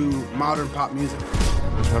blueprint to modern pop music.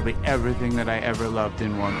 It was probably everything that I ever loved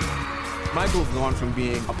in one. Michael's gone from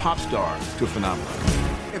being a pop star to a phenomenon.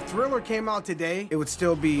 If Thriller came out today, it would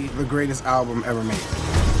still be the greatest album ever made.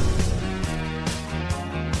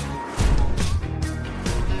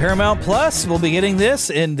 Paramount Plus will be getting this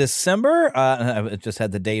in December. I just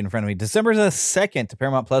had the date in front of me. December the 2nd to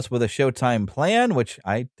Paramount Plus with a Showtime plan, which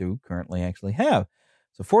I do currently actually have.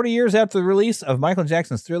 So 40 years after the release of Michael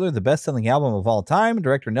Jackson's Thriller, the best-selling album of all time,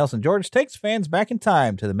 director Nelson George takes fans back in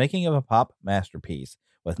time to the making of a pop masterpiece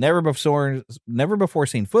with never before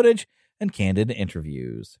seen footage and candid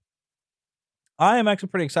interviews. I am actually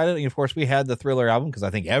pretty excited. And of course, we had the Thriller album because I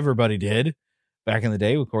think everybody did back in the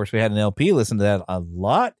day. Of course, we had an LP. Listened to that a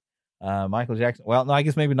lot. Michael Jackson. Well, no, I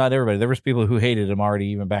guess maybe not everybody. There was people who hated him already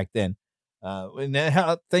even back then. And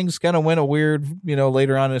how things kind of went a weird,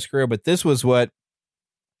 later on in his career. But this was what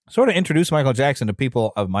sort of introduced Michael Jackson to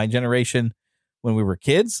people of my generation when we were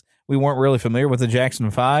kids. We weren't really familiar with the Jackson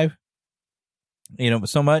 5,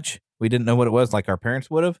 so much. We didn't know what it was like our parents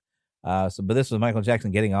would have. But this was Michael Jackson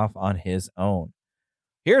getting off on his own.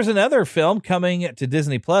 Here's another film coming to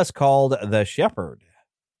Disney Plus called The Shepherd.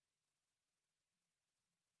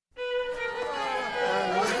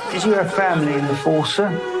 Did you have family in the force,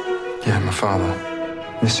 sir? Yeah, my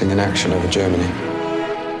father. Missing in action over Germany.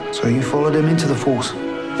 So you followed him into the force?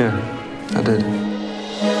 Yeah, I did.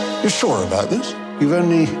 You're sure about this? You've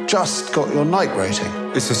only just got your night rating.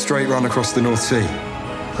 It's a straight run across the North Sea.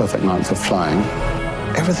 Perfect night for flying.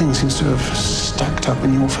 Everything seems to have stacked up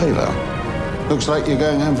in your favor. Looks like you're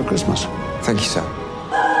going home for Christmas. Thank you, sir.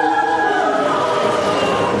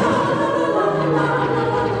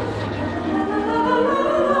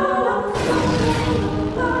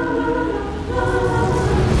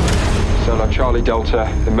 Charlie Delta,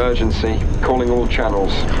 emergency, calling all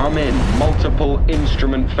channels. Come in, multiple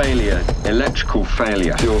instrument failure, electrical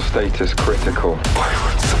failure. Fuel status critical. Why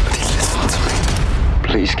won't somebody listen to me?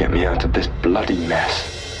 Please get me out of this bloody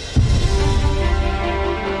mess.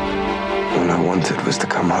 All I wanted was to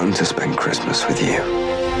come home to spend Christmas with you.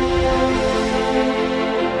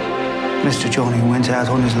 Mr. Johnny went out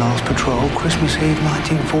on his last patrol Christmas Eve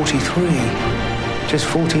 1943. Just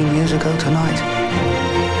 14 years ago tonight.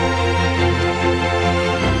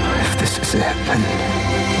 This is it, then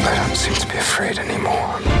I don't seem to be afraid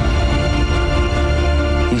anymore.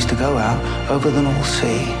 He used to go out over the North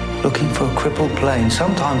Sea looking for a crippled plane,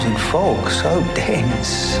 sometimes in fog so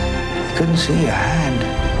dense you couldn't see a hand.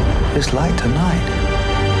 It's like tonight.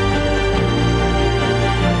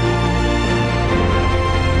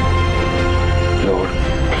 Lord,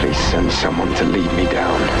 please send someone to lead me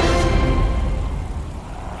down.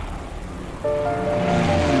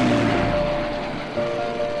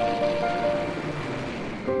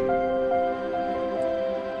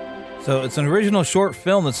 So it's an original short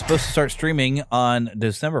film that's supposed to start streaming on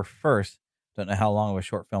December 1st. Don't know how long of a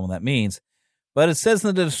short film that means. But it says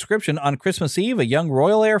in the description, on Christmas Eve, a young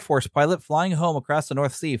Royal Air Force pilot flying home across the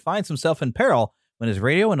North Sea finds himself in peril when his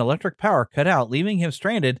radio and electric power cut out, leaving him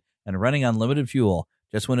stranded and running on limited fuel.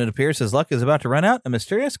 Just when it appears his luck is about to run out, a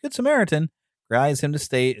mysterious Good Samaritan guides him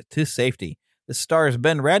to safety. This stars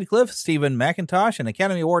Ben Radcliffe, Stephen McIntosh, and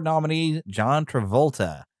Academy Award nominee John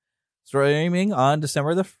Travolta. Streaming on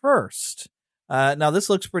December the 1st. Now, this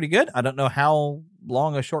looks pretty good. I don't know how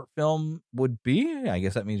long a short film would be. I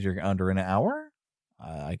guess that means you're under an hour.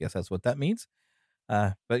 I guess that's what that means.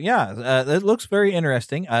 But yeah, it looks very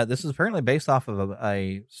interesting. This is apparently based off of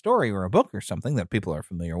a story or a book or something that people are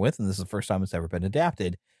familiar with, and this is the first time it's ever been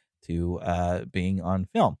adapted to being on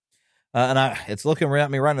film. It's looking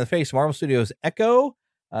at me right in the face. Marvel Studios' Echo.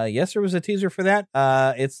 Yes, there was a teaser for that.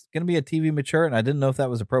 It's going to be a TV mature, and I didn't know if that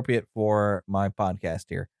was appropriate for my podcast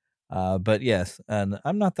here. But yes, and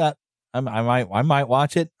I'm not that. I might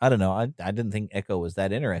watch it. I don't know. I didn't think Echo was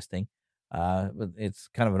that interesting. But it's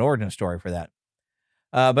kind of an origin story for that.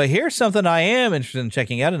 But here's something I am interested in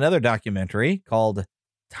checking out: another documentary called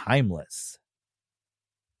Timeless.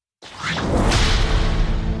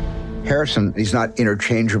 Harrison, he's not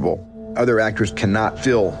interchangeable. Other actors cannot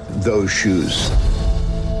fill those shoes.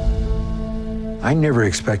 I never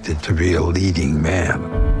expected to be a leading man.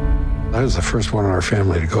 I was the first one in our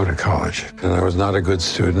family to go to college, and I was not a good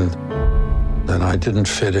student. Then I didn't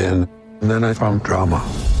fit in, and then I found drama.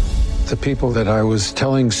 The people that I was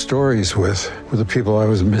telling stories with were the people I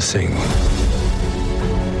was missing.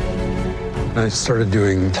 I started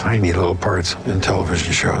doing tiny little parts in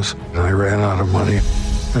television shows, and I ran out of money.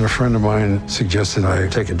 And a friend of mine suggested I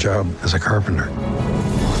take a job as a carpenter.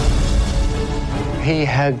 He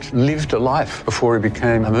had lived a life before he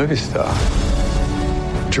became a movie star.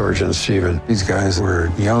 George and Stephen, these guys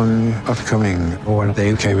were young, upcoming. When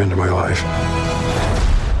they came into my life,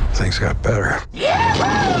 things got better.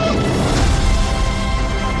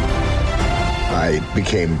 I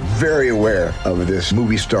became very aware of this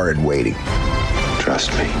movie star in waiting.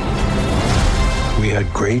 Trust me. We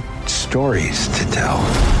had great stories to tell.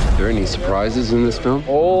 Are there any surprises in this film?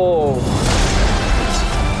 Oh.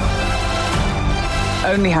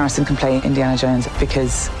 Only Harrison can play Indiana Jones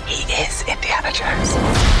because he is Indiana Jones.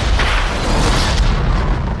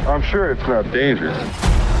 I'm sure it's not dangerous.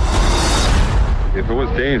 If it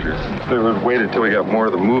was dangerous, they would have waited till we got more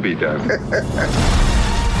of the movie done.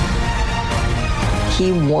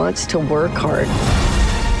 He wants to work hard.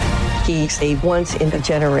 He's a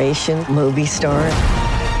once-in-a-generation movie star.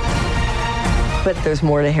 But there's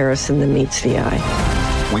more to Harrison than meets the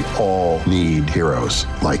eye. We all need heroes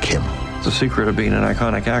like him. The secret of being an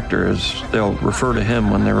iconic actor is they'll refer to him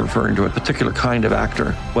when they're referring to a particular kind of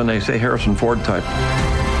actor. When they say Harrison Ford type,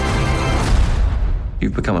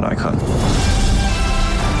 you've become an icon.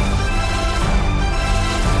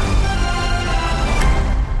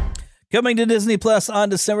 Coming to Disney Plus on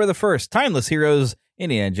December the 1st, Timeless Heroes,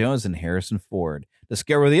 Indiana Jones and Harrison Ford.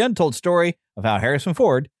 Discover the untold story of how Harrison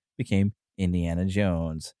Ford became Indiana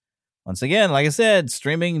Jones. Once again, like I said,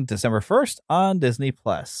 streaming December 1st on Disney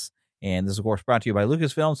Plus. And this is, of course, brought to you by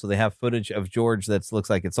Lucasfilm, so they have footage of George that looks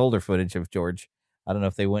like it's older footage of George. I don't know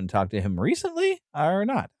if they went and talked to him recently or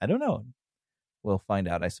not. I don't know. We'll find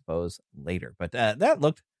out, I suppose, later. But that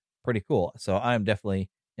looked pretty cool, so I'm definitely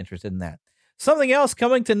interested in that. Something else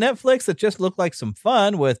coming to Netflix that just looked like some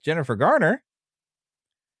fun with Jennifer Garner.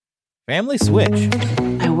 Family Switch.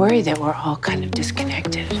 I worry that we're all kind of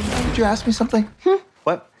disconnected. Did you ask me something?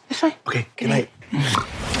 What? It's fine. Okay, good night.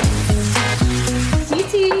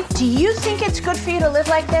 Titi, do you think it's good for you to live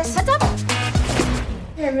like this? What's up?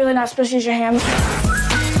 You're really not supposed to use your hands.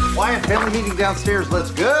 Wyatt, family meeting downstairs.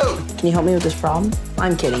 Let's go. Can you help me with this problem?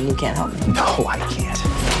 I'm kidding. You can't help me. No, I can't.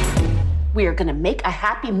 We are gonna make a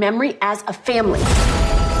happy memory as a family.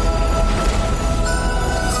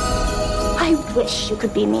 I wish you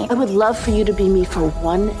could be me. I would love for you to be me for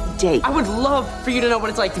one day. I would love for you to know what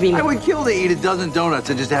it's like to be me. I would kill to eat a dozen donuts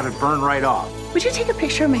and just have it burn right off. Would you take a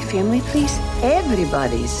picture of my family, please?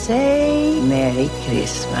 Everybody say Merry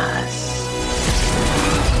Christmas.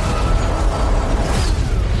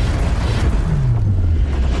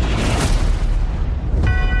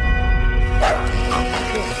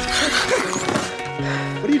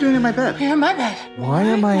 What are you doing in my bed? You're in my bed. Why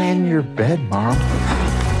am I in your bed, Mom?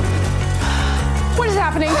 What is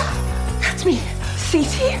happening? That's me.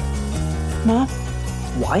 Cece? Mom?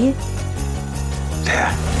 Wyatt?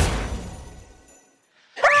 Dad.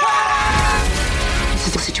 This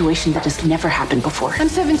is a situation that has never happened before. I'm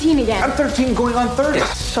 17 again. I'm 13 going on 30.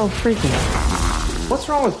 It's so freaky. What's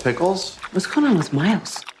wrong with Pickles? What's going on with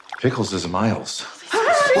Miles? Pickles is Miles.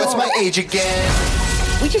 What's my age again?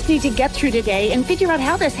 We just need to get through today and figure out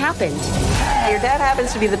how this happened. Your dad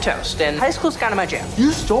happens to be the toast, and high school's kind of my jam.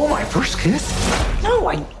 You stole my first kiss? No,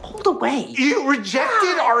 I pulled away. You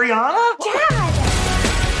rejected Ariana? Dad!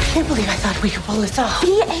 I can't believe I thought we could pull this off.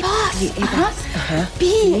 Be a boss. Be a boss.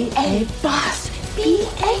 Be a boss. Be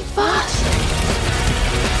a boss.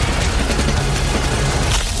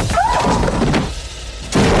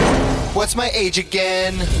 What's my age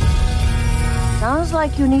again? Sounds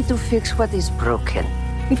like you need to fix what is broken.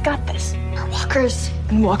 We've got this. We're walkers,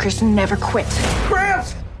 and walkers never quit.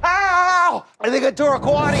 Gramps! Ow! I think I tore a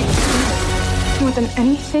quaddy. More than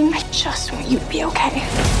anything, I just want you to be okay.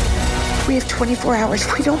 We have 24 hours.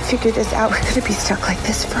 If we don't figure this out, we're gonna be stuck like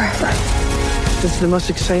this forever. This is the most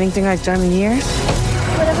exciting thing I've done in years.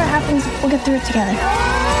 Whatever happens, we'll get through it together.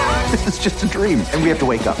 This is just a dream, and we have to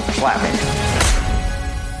wake up. Slapping.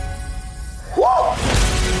 Whoa!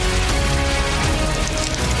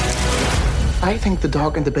 I think the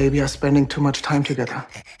dog and the baby are spending too much time together.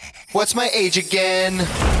 What's my age again?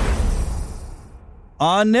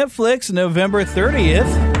 On Netflix, November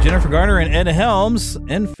 30th, Jennifer Garner and Ed Helms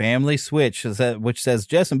in Family Switch, which says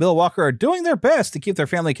Jess and Bill Walker are doing their best to keep their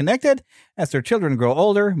family connected as their children grow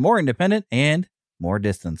older, more independent, and more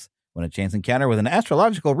distant. When a chance encounter with an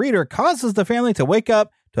astrological reader causes the family to wake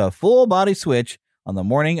up to a full-body switch on the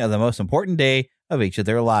morning of the most important day of each of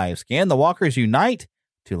their lives. Can the Walkers unite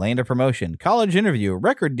to land a promotion, college interview,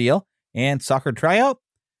 record deal, and soccer tryout?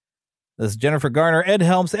 This is Jennifer Garner, Ed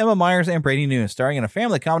Helms, Emma Myers, and Brady News, starring in a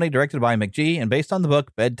family comedy directed by McGee and based on the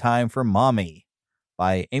book Bedtime for Mommy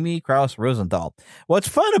by Amy Krauss Rosenthal. What's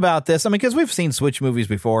fun about this, I mean, because we've seen Switch movies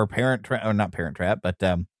before, not Parent Trap, but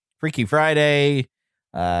Freaky Friday.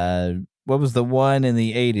 What was the one in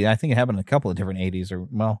the 80s? I think it happened in a couple of different 80s, or,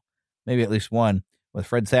 well, maybe at least one, with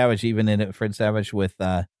Fred Savage, even in it, Fred Savage with...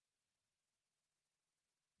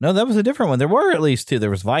 No, that was a different one. There were at least two. There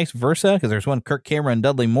was Vice Versa, because there's one Kirk Cameron and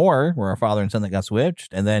Dudley Moore, where a father and son that got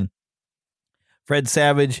switched. And then Fred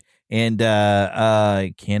Savage and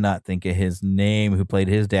I cannot think of his name, who played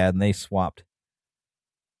his dad, and they swapped.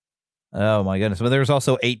 Oh, my goodness. But there was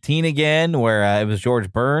also 18 again, where it was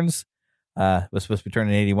George Burns. Was supposed to be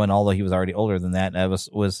turning 81, although he was already older than that.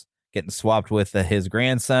 Was getting swapped with his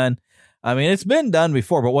grandson. I mean, it's been done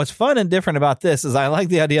before, but what's fun and different about this is I like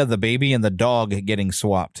the idea of the baby and the dog getting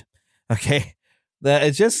swapped. Okay.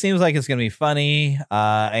 It just seems like it's going to be funny.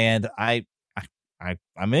 And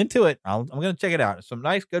I'm into it. I'm going to check it out. It's some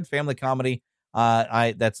nice, good family comedy.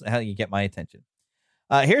 That's how you get my attention.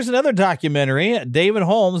 Here's another documentary, David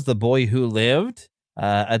Holmes, The Boy Who Lived,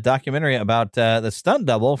 a documentary about the stunt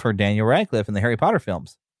double for Daniel Radcliffe in the Harry Potter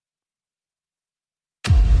films.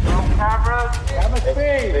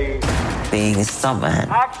 Being a stuntman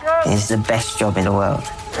is the best job in the world.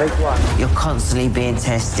 You're constantly being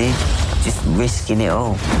tested, just risking it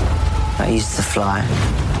all. I used to fly.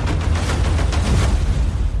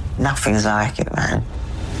 Nothing's like it, man.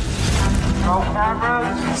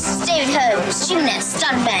 David Holmes, gymnast,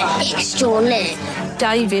 stuntman, extraordinaire.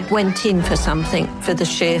 David went in for something for the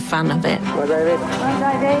sheer fun of it. Well, David.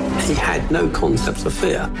 Well, David. He had no concept of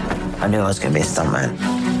fear. I knew I was going to be a stuntman.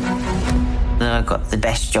 And I got the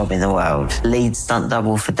best job in the world. Lead stunt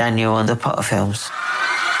double for Daniel on the Potter films.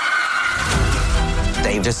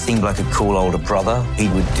 Dave just seemed like a cool older brother. He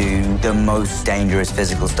would do the most dangerous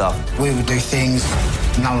physical stuff. We would do things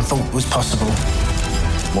no one thought was possible.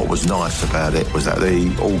 What was nice about it was that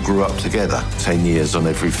they all grew up together, 10 years on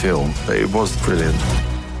every film. But it was brilliant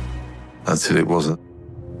until it wasn't.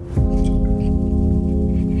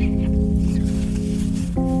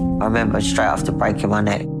 I remember straight after breaking my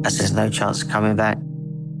neck, as there's no chance of coming back.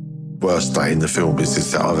 Worst day in the film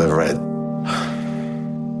business that I've ever had.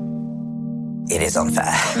 It is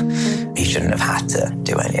unfair. He shouldn't have had to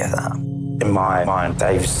do any of that. In my mind,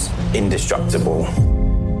 Dave's indestructible.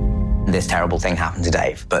 This terrible thing happened to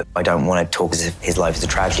Dave, but I don't want to talk as if his life is a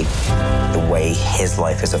tragedy. The way his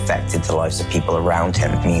life has affected the lives of people around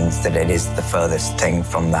him means that it is the furthest thing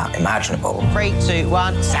from that imaginable. 3, 2,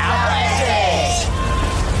 1, Southwest!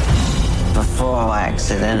 Before my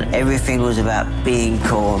accident, everything was about being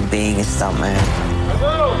cool and being a stuntman.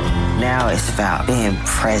 Now it's about being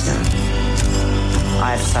present.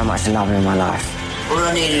 I have so much love in my life. All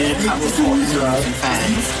I needed a couple of photos and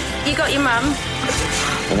fans. You got your mum?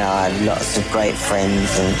 You know, I had lots of great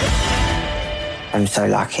friends and I'm so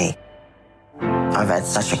lucky. I've had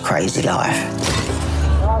such a crazy life.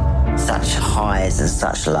 Such highs and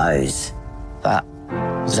such lows. But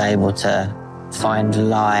I was able to find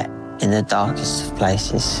light in the darkest of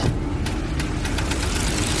places.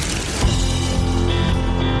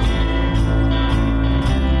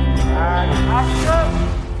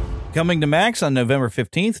 Coming to Max on November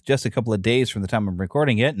 15th, just a couple of days from the time I'm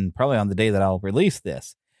recording it, and probably on the day that I'll release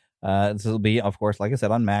this. This will be, of course, like I said,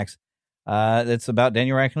 on Max. It's about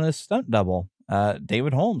Daniel Radcliffe's stunt double,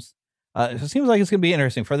 David Holmes. It seems like it's going to be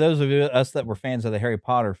interesting. For those of us that were fans of the Harry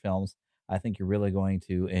Potter films, I think you're really going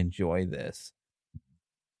to enjoy this.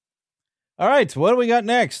 All right, what do we got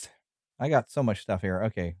next? I got so much stuff here.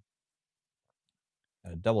 Okay.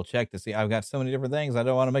 Gotta double check to see. I've got so many different things. I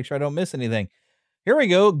don't want to make sure I don't miss anything. Here we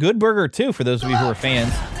go. Good Burger 2 for those of you who are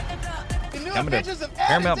fans. Coming to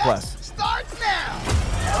Paramount Plus. Starts now.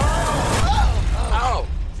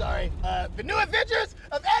 Sorry. The new adventures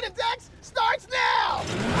of Ed and Dex starts now.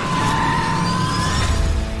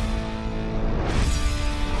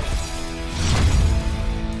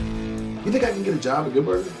 You think I can get a job at Good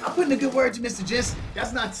Burger? I'm putting a good word to Mr. Jensen.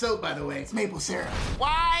 That's not soap, by the way. It's maple syrup.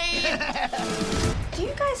 Why? Do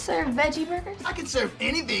you guys serve veggie burgers? I can serve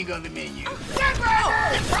anything on the menu. Good burger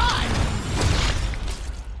and fries.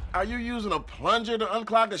 Are you using a plunger to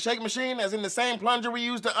unclog the shake machine, as in the same plunger we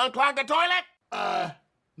use to unclog the toilet?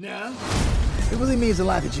 No. It really means a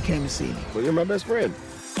lot that you came to see me. Well, you're my best friend.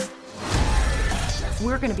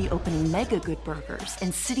 We're going to be opening mega Good Burgers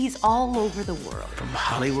in cities all over the world. From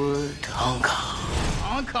Hollywood to Hong Kong.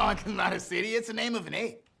 Hong Kong is not a city, it's the name of an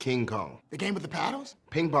ape. King Kong. The game with the paddles?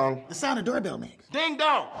 Ping pong. The sound a doorbell makes. Ding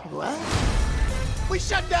dong. What? We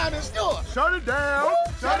shut down the store. Shut it down.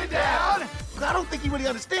 Shut it down. But I don't think you really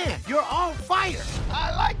understand. You're on fire.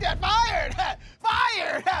 I like that. Fired.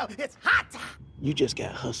 Fired. It's hot. You just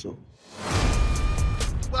got hustled.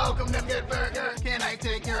 Welcome to Good Burger. Can I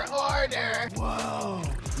take your order? Whoa.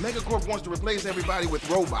 Megacorp wants to replace everybody with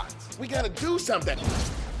robots. We gotta do something.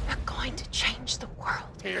 We're going to change the world.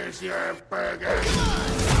 Here's your burger.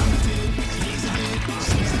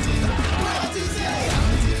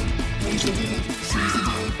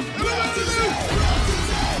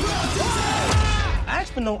 I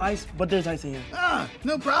asked for no ice, but there's ice in here.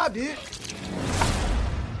 No problem, dude.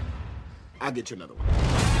 I'll get you another one.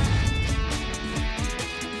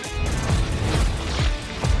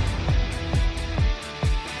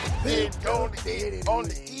 On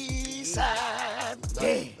the east side.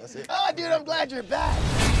 Yeah. That's it. Oh, dude, I'm glad you're back.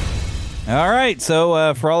 All right.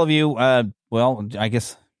 So for all of you, well, I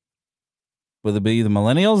guess, would it be the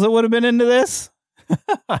millennials that would have been into this?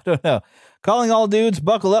 I don't know. Calling all dudes,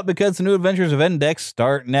 buckle up because the new adventures of Index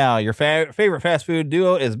start now. Your favorite fast food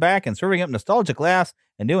duo is back and serving up nostalgic laughs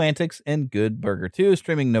and new antics in Good Burger 2,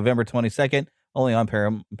 streaming November 22nd, only on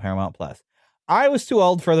Paramount Plus. I was too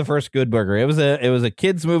old for the first Good Burger. It was a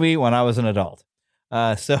kids movie when I was an adult.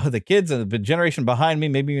 So the kids and the generation behind me,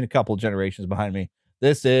 maybe even a couple generations behind me,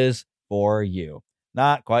 this is for you.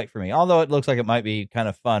 Not quite for me. Although it looks like it might be kind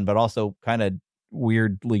of fun, but also kind of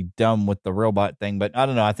weirdly dumb with the robot thing. But I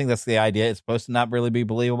don't know. I think that's the idea. It's supposed to not really be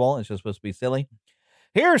believable. It's just supposed to be silly.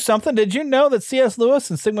 Here's something. Did you know that C.S. Lewis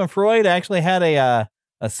and Sigmund Freud actually had a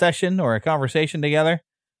session or a conversation together?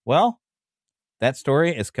 Well, that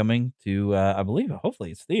story is coming to, I believe,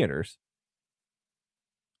 hopefully it's theaters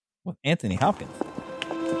with Anthony Hopkins.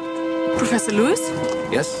 Professor Lewis?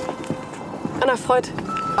 Yes? Anna Freud.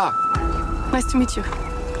 Ah. Nice to meet you.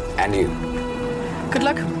 And you. Good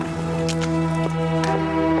luck.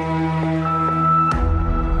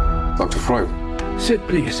 Dr. Freud. Sit,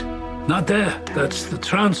 please. Not there. That's the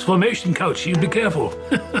transformation couch. You be careful.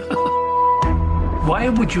 Why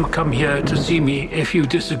would you come here to see me if you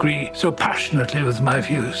disagree so passionately with my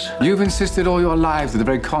views? You've insisted all your life that the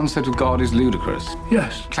very concept of God is ludicrous.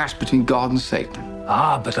 Yes. Clash between God and Satan.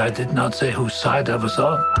 Ah, but I did not say whose side I was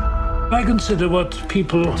on. I consider what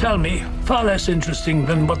people tell me far less interesting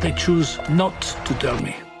than what they choose not to tell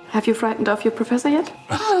me. Have you frightened off your professor yet?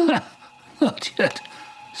 Not yet.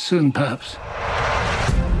 Soon, perhaps.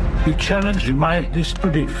 You challenge my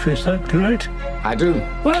disbelief, is that correct? I do.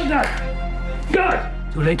 Well done. Good.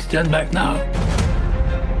 Too late to turn back now.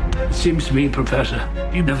 It seems to me, Professor,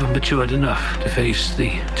 you've never matured enough to face the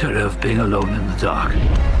terror of being alone in the dark.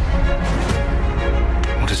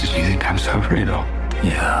 What is it you think I'm so afraid of?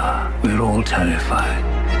 Yeah, we're all terrified.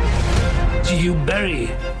 So you bury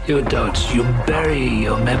your doubts, you bury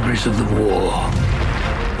your memories of the war.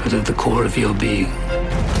 But at the core of your being,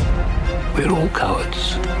 we're all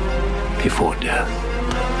cowards before death.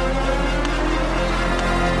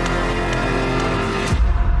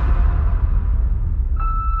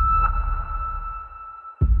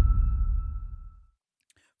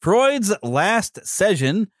 Freud's last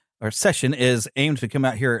session is aimed to come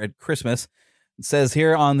out here at Christmas. It says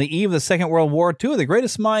here, on the eve of the Second World War, two of the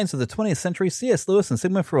greatest minds of the 20th century, C.S. Lewis and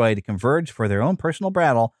Sigmund Freud, converge for their own personal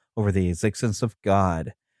battle over the existence of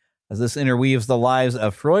God. As this interweaves the lives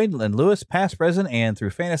of Freud and Lewis, past, present, and through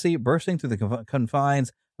fantasy, bursting through the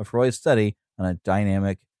confines of Freud's study on a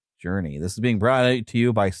dynamic journey. This is being brought to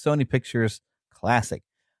you by Sony Pictures Classic.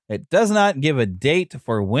 It does not give a date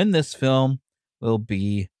for when this film will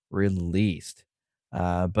be released.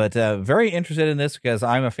 But very interested in this because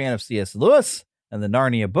I'm a fan of C.S. Lewis and the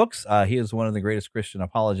Narnia books. He is one of the greatest Christian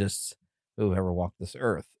apologists who have ever walked this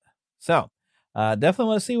earth. So definitely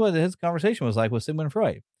want to see what his conversation was like with Sigmund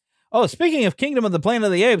Freud. Oh, speaking of Kingdom of the Planet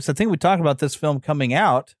of the Apes, I think we talked about this film coming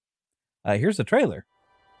out. Here's the trailer.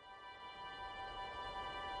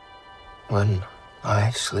 When I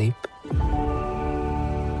sleep,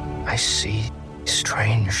 I see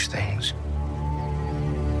strange things.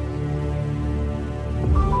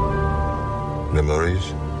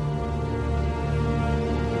 Memories?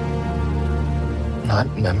 Not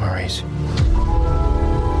memories.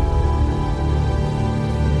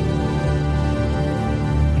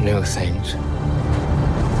 New things.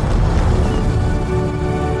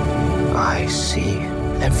 I see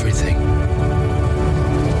everything.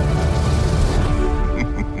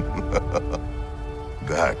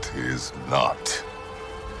 That is not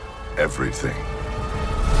everything.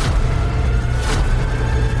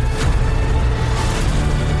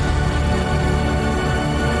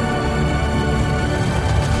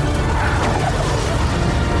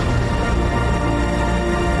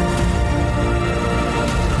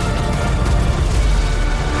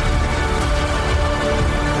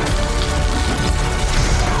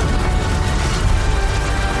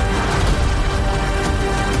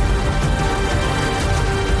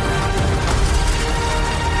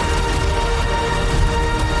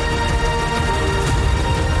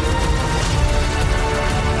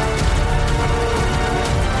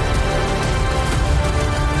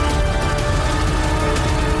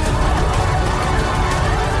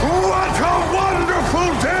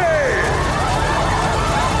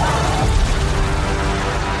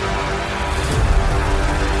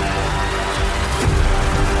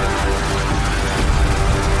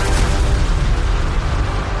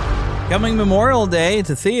 Coming Memorial Day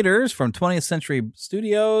to theaters from 20th Century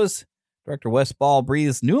Studios, Director Wes Ball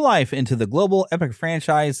breathes new life into the global epic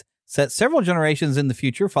franchise set several generations in the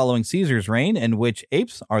future following Caesar's reign, in which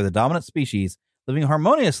apes are the dominant species, living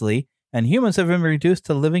harmoniously, and humans have been reduced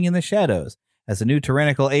to living in the shadows. As the new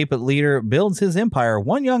tyrannical ape leader builds his empire,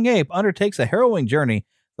 one young ape undertakes a harrowing journey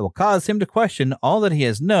that will cause him to question all that he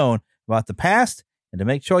has known about the past and to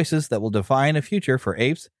make choices that will define a future for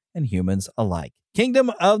apes and humans alike.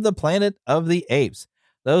 Kingdom of the Planet of the Apes.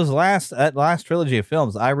 Those last trilogy of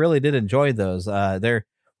films, I really did enjoy those. They're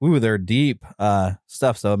deep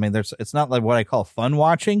stuff. So I mean, it's not like what I call fun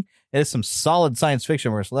watching. It is some solid science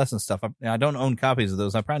fiction where it's lesson stuff. I don't own copies of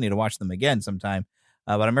those. I probably need to watch them again sometime.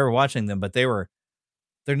 But I remember watching them. But they're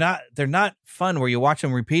not fun where you watch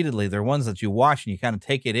them repeatedly. They're ones that you watch and you kind of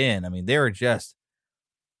take it in. I mean, they're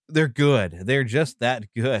good. They're just that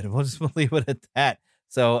good. We'll just leave it at that.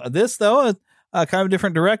 So this though. Kind of a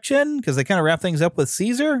different direction because they kind of wrap things up with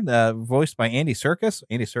Caesar, voiced by Andy Serkis.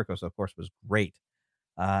 Andy Serkis, of course, was great.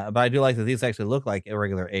 But I do like that these actually look like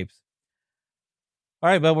irregular apes. All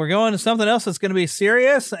right, but we're going to something else that's going to be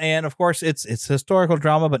serious. And of course, it's historical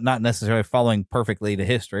drama, but not necessarily following perfectly to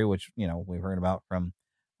history, which, we've heard about from.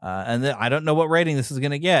 And then I don't know what rating this is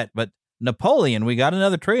going to get, but Napoleon, we got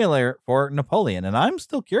another trailer for Napoleon, and I'm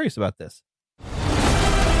still curious about this.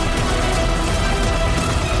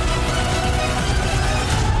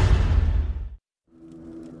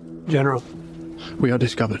 General, we are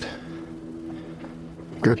discovered.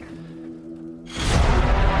 Good.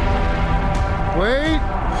 Wait!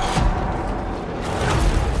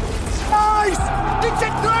 Nice! It's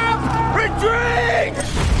a trap! Retreat!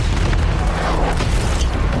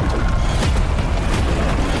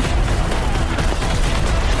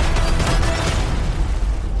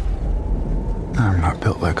 I'm not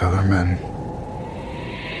built like other men.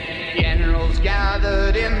 Generals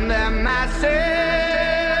gathered in their masses.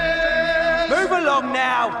 Move along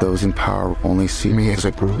now! Those in power only see me as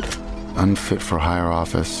a brute, unfit for higher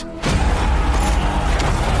office.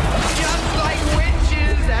 Just like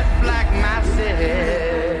witches at black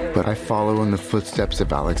masses. But I follow in the footsteps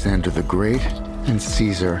of Alexander the Great and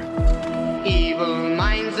Caesar. Evil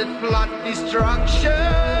minds that plot destruction.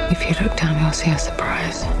 If you look down, you'll see a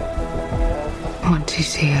surprise. Once you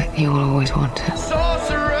see it, you will always want it.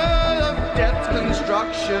 Sorcerer of death's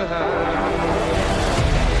construction.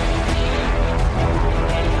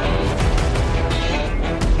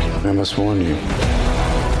 I must warn you,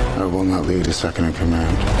 I will not lead a second in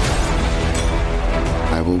command.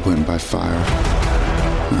 I will win by fire.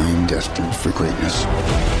 I am destined for greatness.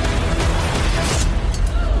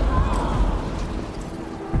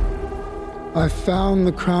 I found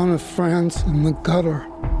the crown of France in the gutter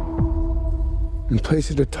and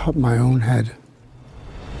placed it atop my own head.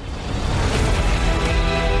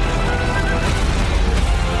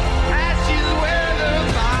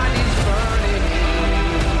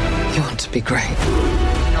 You want to be great,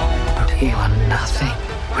 but you are nothing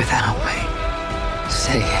without me.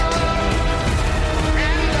 Say it.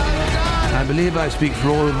 I believe I speak for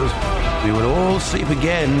all of us. We will all sleep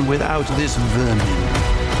again without this vermin.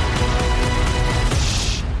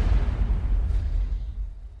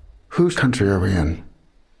 Whose country are we in?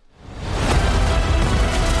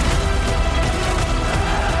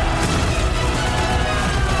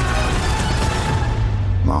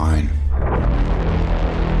 Mine.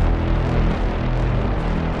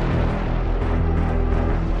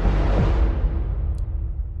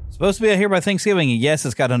 Supposed to be out here by Thanksgiving. Yes,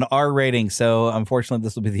 it's got an R rating, so unfortunately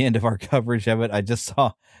this will be the end of our coverage of it. I just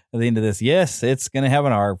saw at the end of this. Yes, it's going to have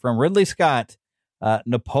an R from Ridley Scott,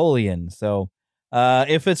 Napoleon. So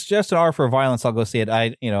if it's just an R for violence, I'll go see it.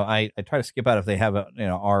 I try to skip out if they have a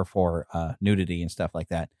R for nudity and stuff like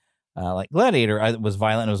that. Like Gladiator was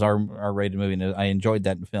violent. It was R-rated movie, and I enjoyed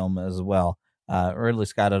that film as well. Ridley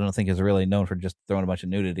Scott, I don't think is really known for just throwing a bunch of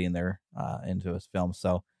nudity in there into his films.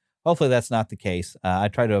 So hopefully that's not the case. I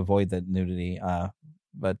try to avoid the nudity,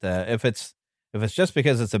 but if it's just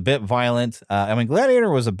because it's a bit violent, I mean,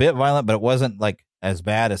 Gladiator was a bit violent, but it wasn't like as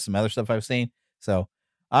bad as some other stuff I've seen. So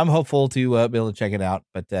I'm hopeful to be able to check it out.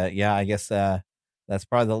 But yeah, I guess that's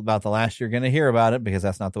probably about the last you're going to hear about it, because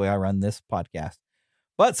that's not the way I run this podcast.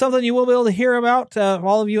 But something you will be able to hear about,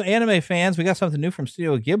 all of you anime fans, we got something new from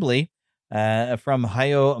Studio Ghibli, from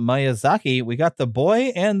Hayao Miyazaki. We got The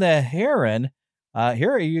Boy and the Heron.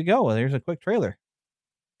 Here you go. There's a quick trailer.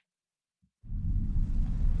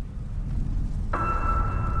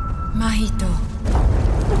 Mahito.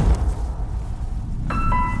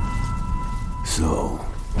 So,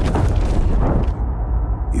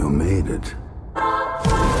 you made it.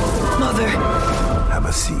 Mother! Have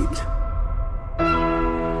a seat.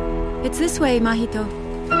 It's this way, Mahito.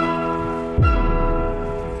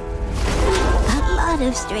 lot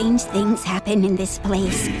of strange things happen in this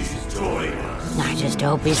place. I just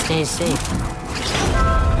hope he stays safe.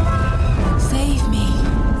 Save me.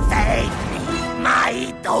 Save me,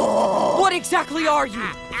 Mahito! What exactly are you?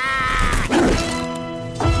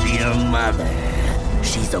 Your mother.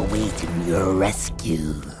 She's awaiting your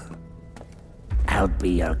rescue. I'll be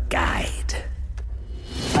your guide.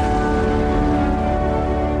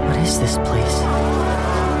 What is this place?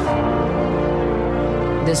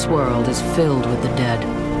 This world is filled with the dead.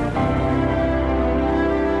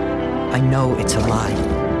 I know it's a lie,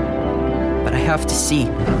 but I have to see.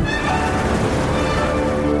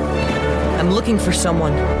 I'm looking for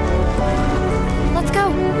someone. Let's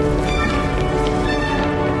go.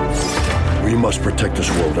 We must protect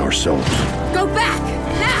this world ourselves. Go back!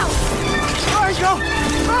 Now!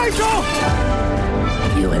 Nigel!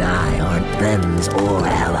 You and I aren't friends or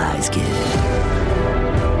allies, kid.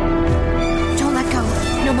 Don't let go,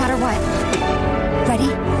 no matter what.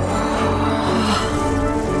 Ready?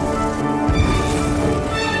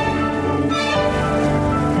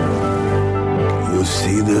 You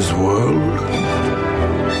see this world?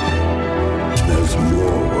 There's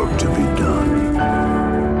more work to be done.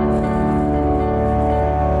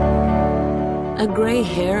 A gray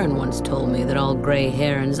heron once told me that all gray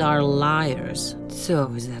herons are liars.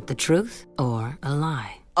 So is that the truth or a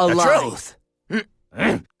lie? A lie. Truth.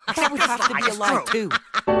 That would have to be a lie, too.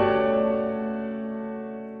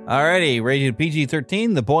 Alrighty, rated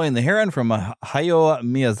PG-13, The Boy and the Heron from Hayao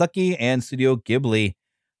Miyazaki and Studio Ghibli.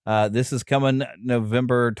 This is coming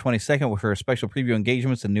November 22nd with her special preview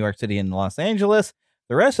engagements in New York City and Los Angeles.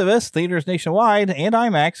 The rest of us, theaters nationwide and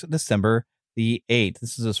IMAX, December the 8th.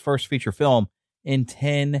 This is his first feature film in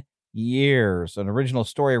 10 years. An original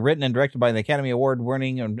story written and directed by the Academy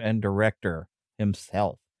Award-winning and director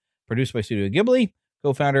himself. Produced by Studio Ghibli,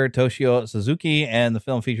 co-founder Toshio Suzuki, and the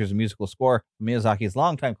film features a musical score from Miyazaki's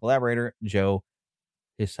longtime collaborator, Joe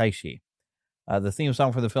Hisaishi. The theme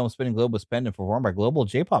song for the film Spinning Globe was penned and performed by global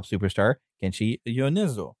J-pop superstar Kenshi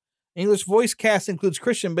Yonezu. English voice cast includes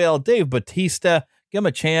Christian Bale, Dave Bautista,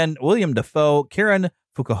 Gemma Chan, William Dafoe, Karen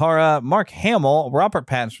Fukuhara, Mark Hamill, Robert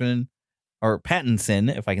Pattinson,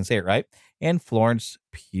 if I can say it right, and Florence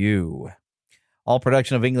Pugh. All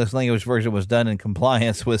production of English language version was done in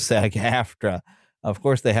compliance with SAG-AFTRA. Of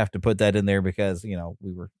course, they have to put that in there because,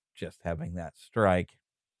 we were just having that strike.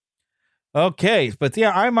 Okay, but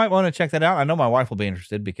yeah, I might want to check that out. I know my wife will be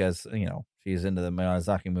interested because, she's into the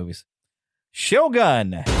Miyazaki movies.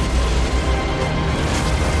 Shogun!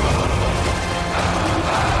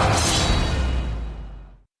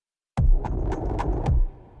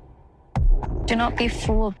 Do not be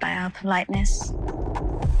fooled by our politeness.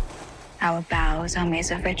 Our bows are made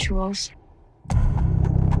of rituals.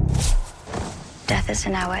 Death is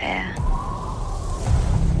in our air.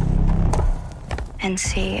 And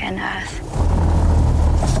sea and earth.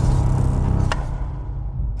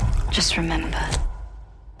 Just remember.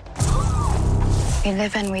 We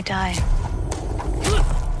live and we die.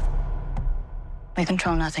 We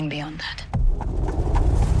control nothing beyond that.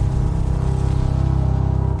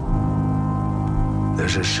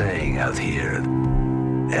 There's a saying out here,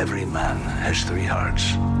 every man has three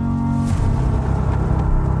hearts.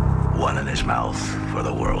 One in his mouth for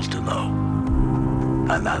the world to know.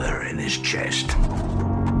 Another in his chest,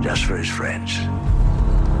 just for his friends.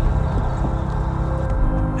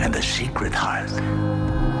 And a secret heart,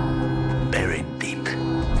 buried deep,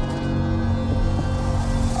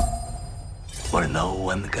 where no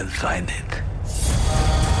one can find it.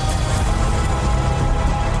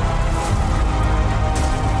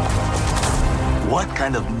 What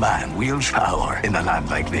kind of man wields power in a land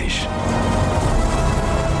like this?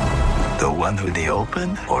 The one with the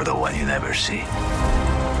open or the one you never see?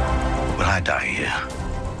 When I die here,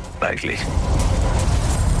 likely.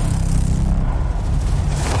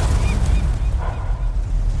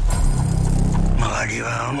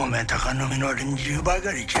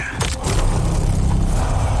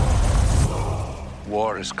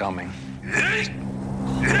 War is coming.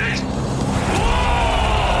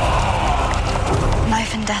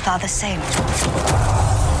 Life and death are the same.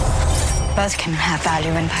 Both can have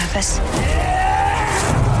value and purpose.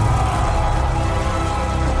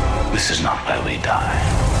 This is not where we die.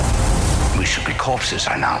 We should be corpses,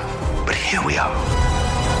 I know. But here we are.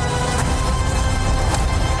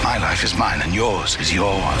 My life is mine and yours is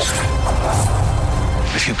yours.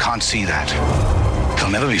 If you can't see that,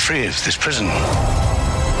 you'll never be free of this prison.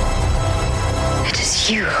 It is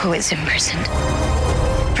you who is imprisoned.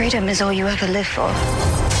 Freedom is all you ever live for.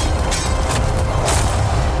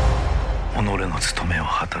 己の務めを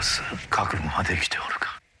果たす覚悟はできておる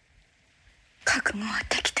か。覚悟は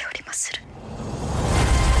できておりまする。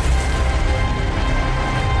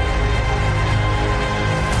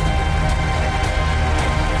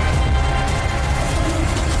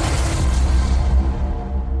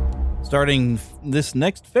Starting this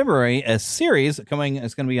next February, a series is going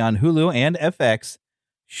to be on Hulu and FX.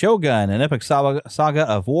 Shogun, an epic saga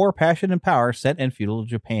of war, passion, and power set in feudal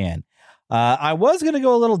Japan. I was going to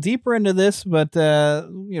go a little deeper into this, but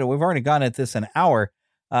we've already gone at this an hour.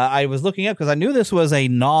 I was looking up because I knew this was a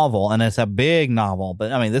novel, and it's a big novel.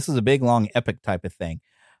 But I mean, this is a big, long, epic type of thing.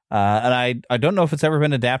 And I don't know if it's ever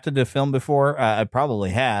been adapted to film before. It probably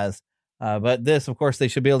has. But this, of course, they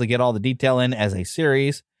should be able to get all the detail in as a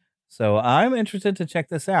series. So I'm interested to check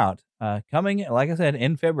this out. Coming, like I said,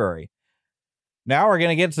 in February. Now we're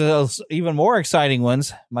going to get to those even more exciting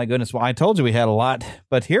ones. My goodness, well, I told you we had a lot.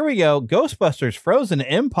 But here we go. Ghostbusters Frozen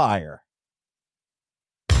Empire.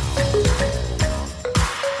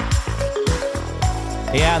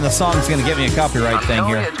 Yeah, and the song's going to get me a copyright thing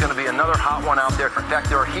here. It's going to be another hot one out there. In fact,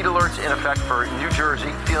 there are heat alerts in effect for New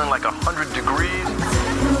Jersey, feeling like 100 degrees.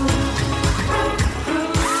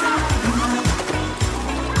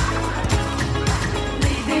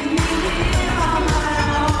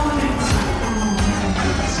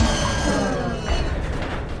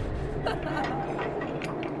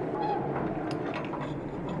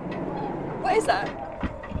 What is that?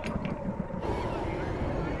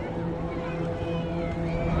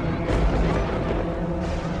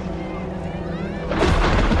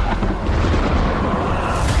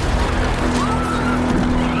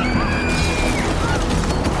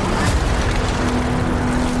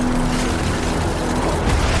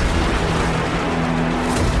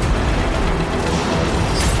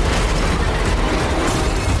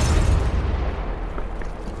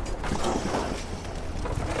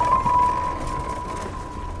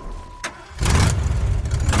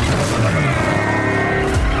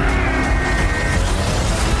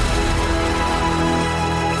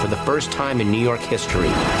 First time in New York history,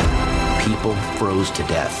 people froze to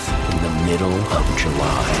death in the middle of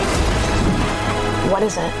July. What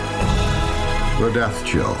is it? The death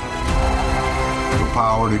chill. The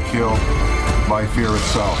power to kill by fear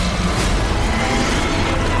itself.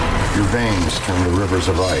 Your veins turn to rivers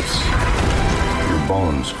of ice. Your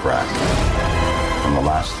bones crack. And the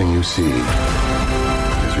last thing you see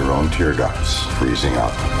is your own tear ducts freezing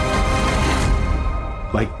up.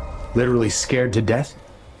 Like, literally scared to death?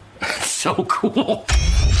 So cool.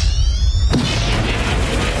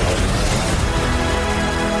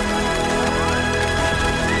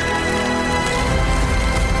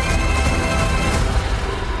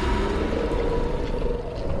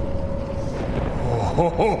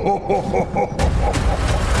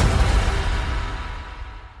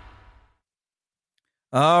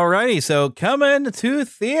 Alrighty, so coming to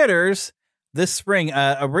theaters this spring.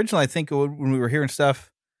 Originally, I think when we were hearing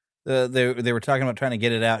stuff, they were talking about trying to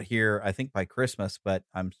get it out here, I think by Christmas, but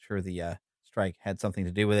I'm sure the strike had something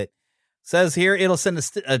to do with it. Says here, it'll send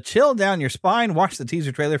a chill down your spine. Watch the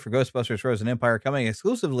teaser trailer for Ghostbusters Frozen Empire coming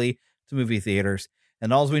exclusively to movie theaters.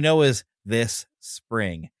 And all we know is this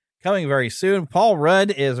spring. Coming very soon. Paul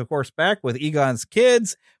Rudd is, of course, back with Egon's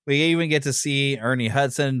kids. We even get to see Ernie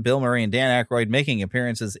Hudson, Bill Murray, and Dan Aykroyd making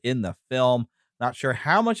appearances in the film. Not sure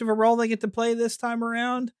how much of a role they get to play this time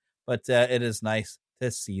around, but it is nice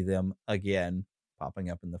to see them again popping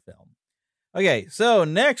up in the film. Okay, so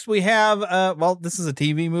next we have, this is a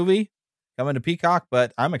TV movie coming to Peacock,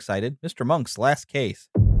 but I'm excited. Mr. Monk's Last Case.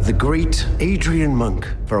 The great Adrian Monk.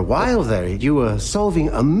 For a while there, you were solving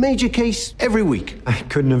a major case every week. I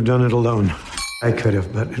couldn't have done it alone. I could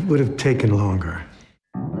have, but it would have taken longer.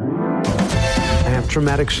 I have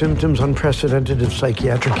traumatic symptoms unprecedented in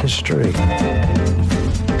psychiatric history.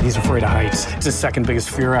 He's afraid of heights. It's his second biggest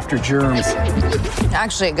fear after germs.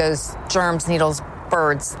 Actually, it goes germs, needles,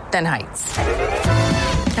 birds, then heights.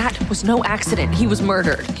 That was no accident. He was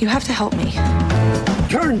murdered. You have to help me.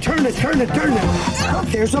 Turn it.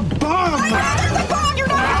 There's a bomb! There's a bomb! You're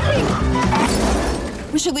not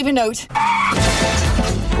helping! We should leave a note.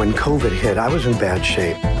 When COVID hit, I was in bad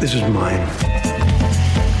shape. This is mine.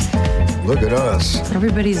 Look at us.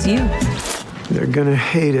 Everybody's you. They're gonna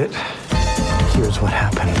hate it. Here's what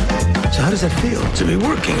happened. So how does that feel to be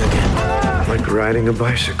working again? Like riding a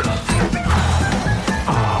bicycle.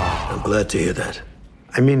 Oh, I'm glad to hear that.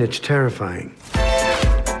 I mean, it's terrifying.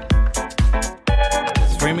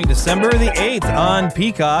 Streaming December the 8th on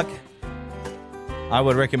Peacock. I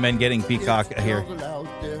would recommend getting Peacock here.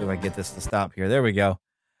 If I get this to stop here. There we go.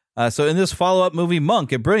 So in this follow-up movie,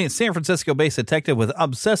 Monk, a brilliant San Francisco-based detective with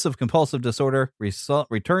obsessive-compulsive disorder,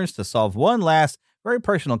 returns to solve one last, very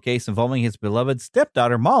personal case involving his beloved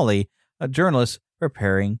stepdaughter, Molly, a journalist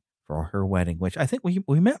preparing for her wedding, which I think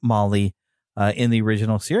we met Molly in the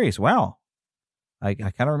original series. Wow. I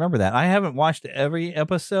kind of remember that. I haven't watched every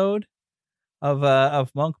episode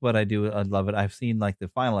of Monk, but I love it. I've seen like the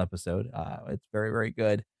final episode. It's very, very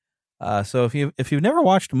good. So if you've never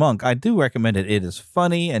watched Monk, I do recommend it. It is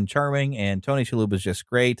funny and charming, and Tony Shalhoub is just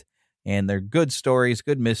great. And they're good stories,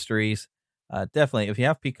 good mysteries. Definitely, if you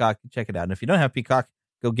have Peacock, check it out. And if you don't have Peacock,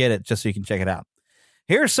 go get it just so you can check it out.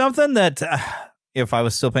 Here's something that if I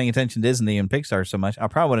was still paying attention to Disney and Pixar so much, I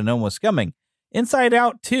probably would have known was coming. Inside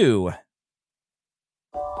Out 2.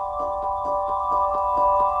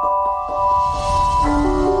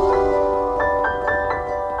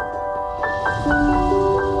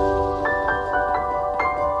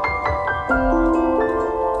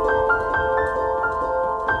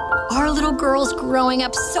 Our little girl's growing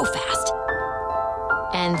up so fast.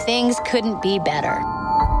 And things couldn't be better.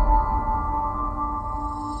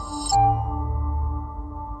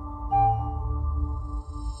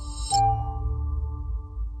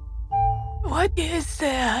 What is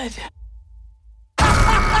that?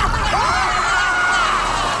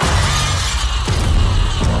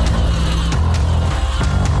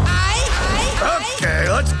 Okay,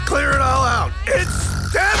 let's clear it all out.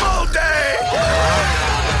 It's demo day!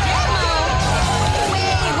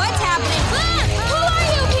 Wait, what's happening? Who are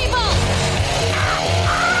you people?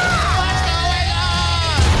 What's going on?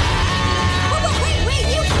 Wait,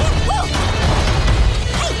 you can't. Whoa.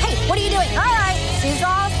 Hey, what are you doing? All right, she's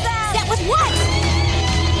all set. Set with what?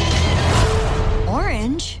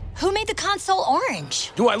 Orange? Who made the console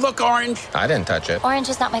orange? Do I look orange? I didn't touch it. Orange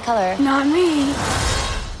is not my color. Not me.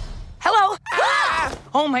 Hello?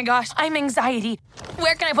 Oh my gosh, I'm anxiety.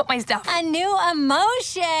 Where can I put my stuff? A new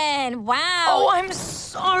emotion. Wow. Oh, I'm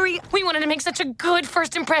sorry. We wanted to make such a good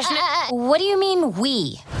first impression. What do you mean,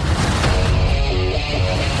 we?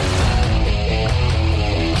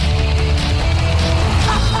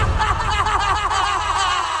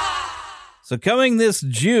 So coming this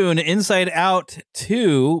June, Inside Out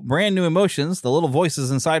 2, brand new emotions. The little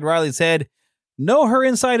voices inside Riley's head know her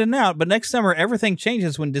inside and out, but next summer, everything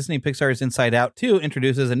changes when Disney Pixar's Inside Out 2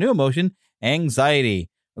 introduces a new emotion, anxiety.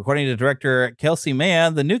 According to director Kelsey Maya,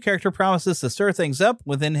 the new character promises to stir things up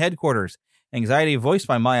within headquarters. Anxiety, voiced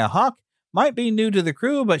by Maya Hawke, might be new to the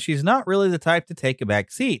crew, but she's not really the type to take a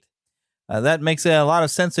back seat. That makes a lot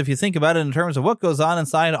of sense if you think about it in terms of what goes on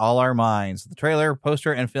inside all our minds. The trailer,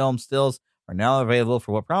 poster, and film stills are now available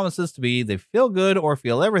for what promises to be the feel-good or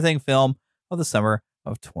feel-everything film of the summer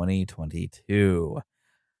of 2022.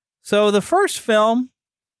 So the first film,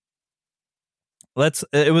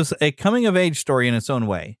 it was a coming-of-age story in its own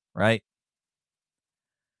way, right?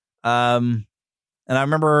 And I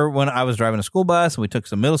remember when I was driving a school bus, and we took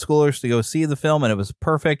some middle schoolers to go see the film, and it was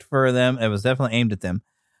perfect for them. It was definitely aimed at them.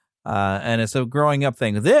 And it's a growing up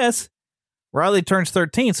thing. This, Riley turns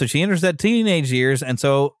 13, so she enters that teenage years, and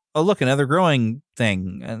so, oh, look, another growing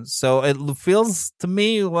thing. And so it feels to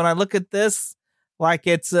me, when I look at this, like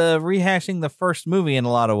it's rehashing the first movie in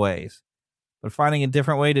a lot of ways, but finding a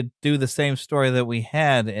different way to do the same story that we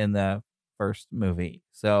had in the first movie.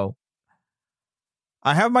 So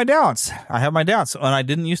I have my doubts. And I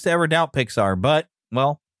didn't used to ever doubt Pixar, but,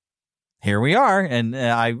 well, here we are. And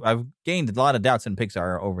I've gained a lot of doubts in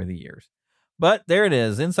Pixar over the years. But there it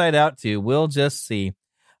is, Inside Out 2. We'll just see.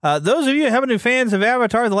 Those of you who haven't been fans of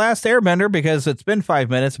Avatar The Last Airbender, because it's been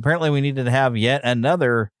 5 minutes, apparently we needed to have yet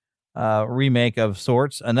another remake of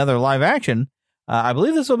sorts, another live action. I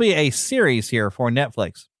believe this will be a series here for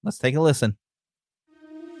Netflix. Let's take a listen.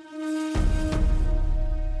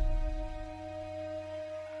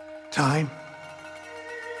 Time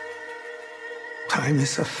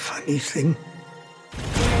is a funny thing.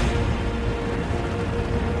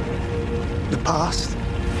 The past,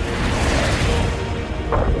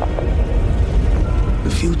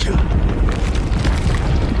 the future,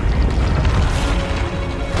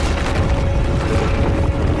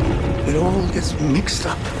 it all gets mixed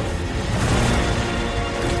up.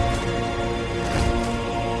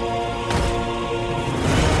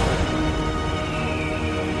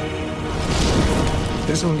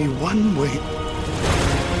 There's only one way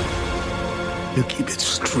to keep it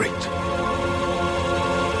straight.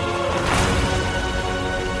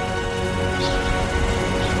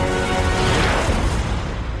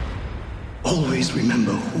 Always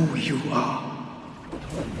remember who you are.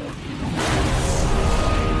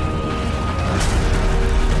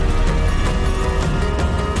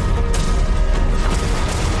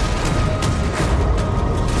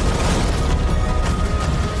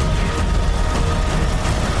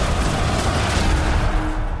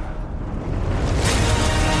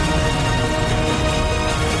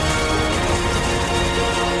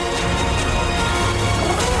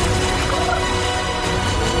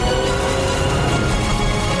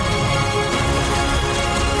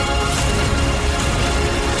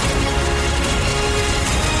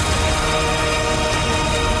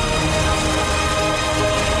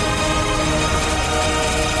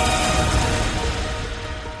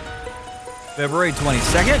 February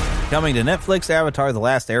 22nd, coming to Netflix, Avatar: The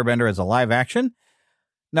Last Airbender as a live action.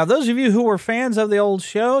 Now, those of you who were fans of the old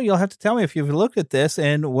show, you'll have to tell me if you've looked at this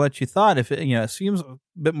and what you thought. If it, it seems a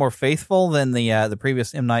bit more faithful than the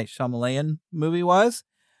previous M. Night Shyamalan movie was.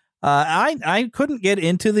 I couldn't get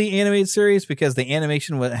into the animated series because the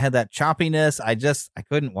animation had that choppiness. I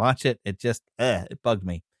couldn't watch it. It just, it bugged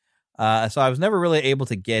me. So I was never really able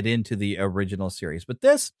to get into the original series. But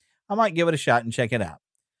this, I might give it a shot and check it out.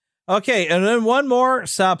 Okay, and then one more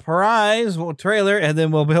surprise trailer, and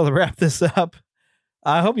then we'll be able to wrap this up.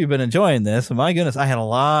 I hope you've been enjoying this. My goodness, I had a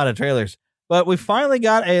lot of trailers. But we finally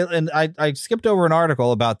got and I skipped over an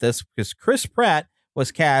article about this because Chris Pratt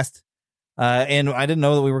was cast, and I didn't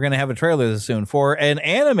know that we were going to have a trailer this soon, for an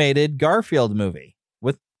animated Garfield movie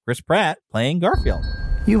with Chris Pratt playing Garfield.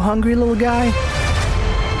 You hungry, little guy?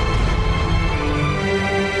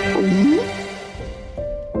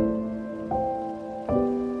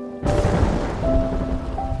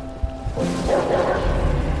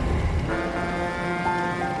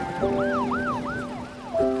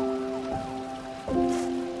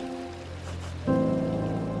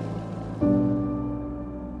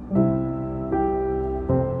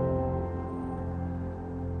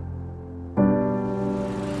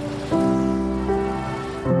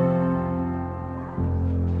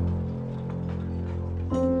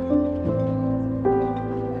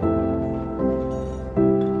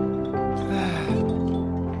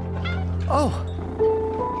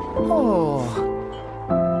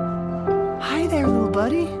 Hi there, little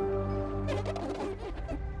buddy.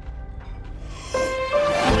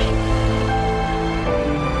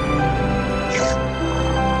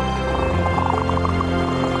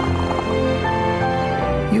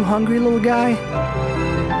 You hungry, little guy?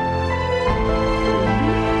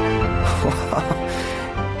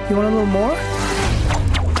 You want a little more?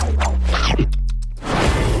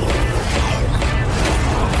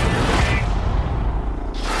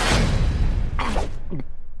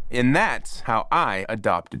 And that's how I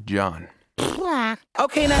adopted John.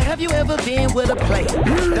 Okay, now have you ever been with a plate? Don't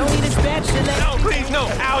need a spatula. No, please, no.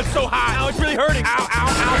 Ow, it's so hot. Ow, it's really hurting. Ow,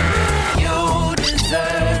 ow, You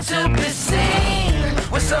deserve to be seen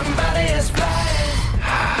with somebody as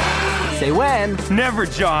fine. Say when. Never,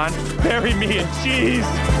 John. Bury me in cheese.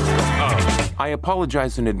 I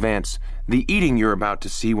apologize in advance. The eating you're about to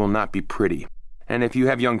see will not be pretty. And if you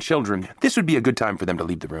have young children, this would be a good time for them to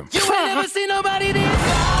leave the room. You ain't never seen nobody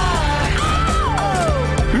this.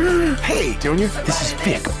 Hey, Junior, this is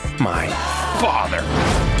Vic, my father.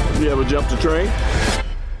 You ever jumped a train?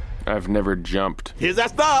 I've never jumped. Here's that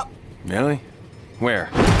stop. Really? Where?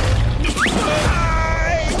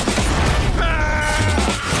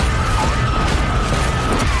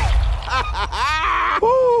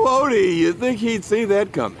 Oh, Odie, you think he'd see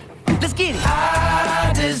that coming? Let's get it.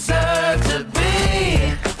 I deserve to be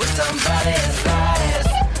with somebody as fine as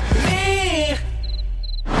me.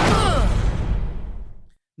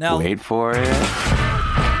 Now, wait for it.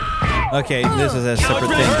 Okay, this is a separate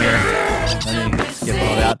thing here. Let me skip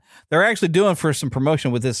all that. They're actually doing for some promotion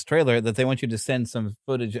with this trailer that they want you to send some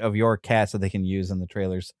footage of your cat so they can use in the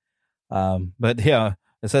trailers. But yeah,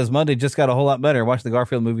 it says Monday just got a whole lot better. Watch the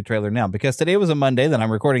Garfield movie trailer now. Because today was a Monday, then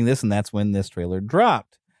I'm recording this, and that's when this trailer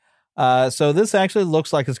dropped. So this actually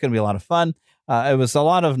looks like it's going to be a lot of fun. It was a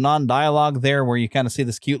lot of non-dialogue there where you kind of see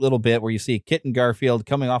this cute little bit where you see Kitten Garfield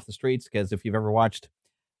coming off the streets. Because if you've ever watched,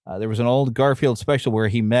 there was an old Garfield special where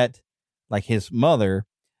he met like his mother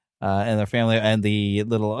and their family and the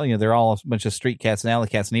little, they're all a bunch of street cats and alley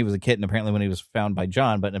cats. And he was a kitten apparently when he was found by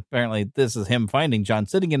John. But apparently this is him finding John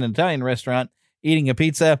sitting in an Italian restaurant eating a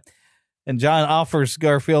pizza. And John offers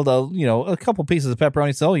Garfield a couple pieces of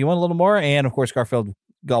pepperoni. So, you want a little more? And of course, Garfield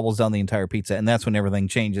gobbles down the entire pizza. And that's when everything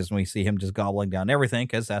changes when we see him just gobbling down everything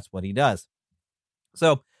because that's what he does.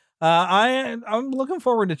 So I'm looking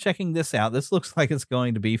forward to checking this out. This looks like it's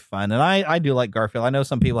going to be fun. And I do like Garfield. I know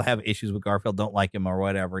some people have issues with Garfield, don't like him or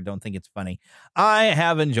whatever, don't think it's funny. I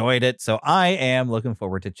have enjoyed it. So I am looking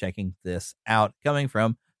forward to checking this out. Coming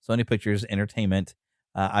from Sony Pictures Entertainment,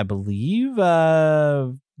 I believe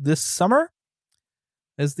this summer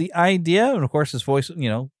is the idea. And of course, his voice,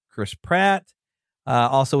 Chris Pratt.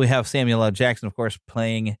 Also, we have Samuel L. Jackson, of course,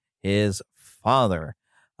 playing his father.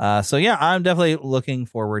 So yeah, I'm definitely looking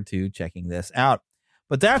forward to checking this out.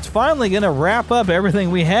 But that's finally going to wrap up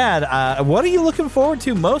everything we had. What are you looking forward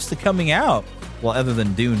to most to coming out? Well, other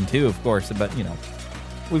than Dune 2, of course, but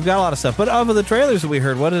we've got a lot of stuff. But of the trailers that we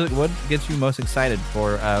heard, what gets you most excited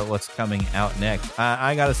for what's coming out next?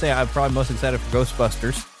 I got to say, I'm probably most excited for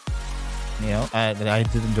Ghostbusters. I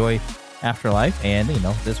did enjoy Afterlife, and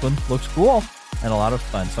this one looks cool and a lot of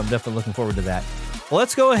fun. So I'm definitely looking forward to that. Well,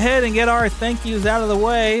 let's go ahead and get our thank yous out of the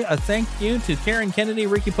way. A thank you to Karen Kennedy,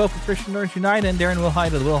 Ricky Pope of Christian Nerds Unite, and Darren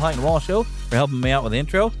Wilhite of the Wilhite and Wall Show for helping me out with the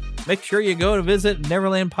intro. Make sure you go to visit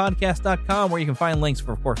neverlandpodcast.com, where you can find links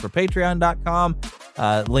for patreon.com,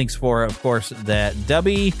 links for, of course, that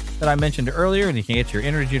Dubby that I mentioned earlier, and you can get your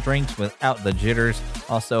energy drinks without the jitters.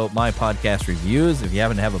 Also, my podcast reviews. If you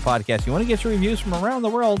happen to have a podcast, you want to get your reviews from around the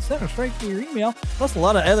world, send them straight to your email. Plus a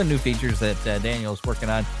lot of other new features that Daniel's working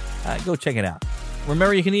on. Go check it out.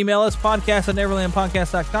 Remember, you can email us,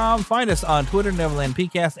 podcast@neverlandpodcast.com. Find us on Twitter,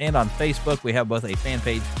 NeverlandPcast, and on Facebook. We have both a fan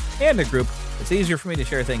page and a group. It's easier for me to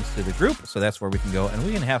share things to the group, so that's where we can go, and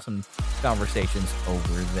we can have some conversations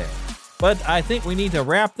over there. But I think we need to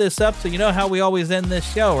wrap this up, so you know how we always end this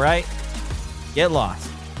show, right? Get lost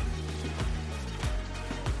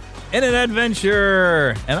in an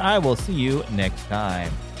adventure, and I will see you next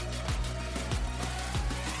time.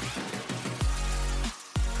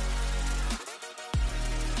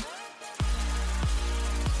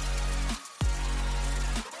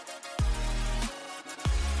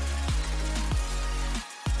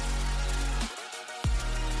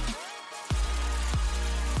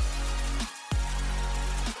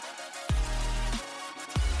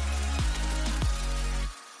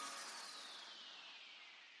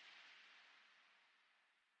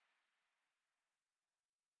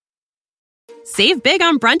 Save big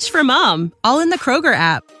on brunch for mom, all in the Kroger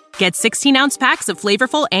app. Get 16-ounce packs of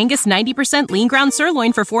flavorful Angus 90% lean ground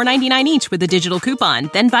sirloin for $4.99 each with a digital coupon.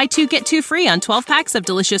 Then buy 2, get 2 free on 12 packs of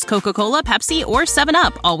delicious Coca-Cola, Pepsi, or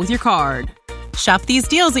 7-Up, all with your card. Shop these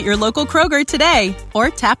deals at your local Kroger today, or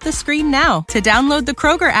tap the screen now to download the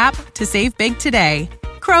Kroger app to save big today.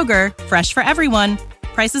 Kroger, fresh for everyone.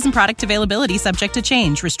 Prices and product availability subject to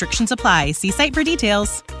change. Restrictions apply. See site for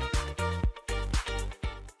details.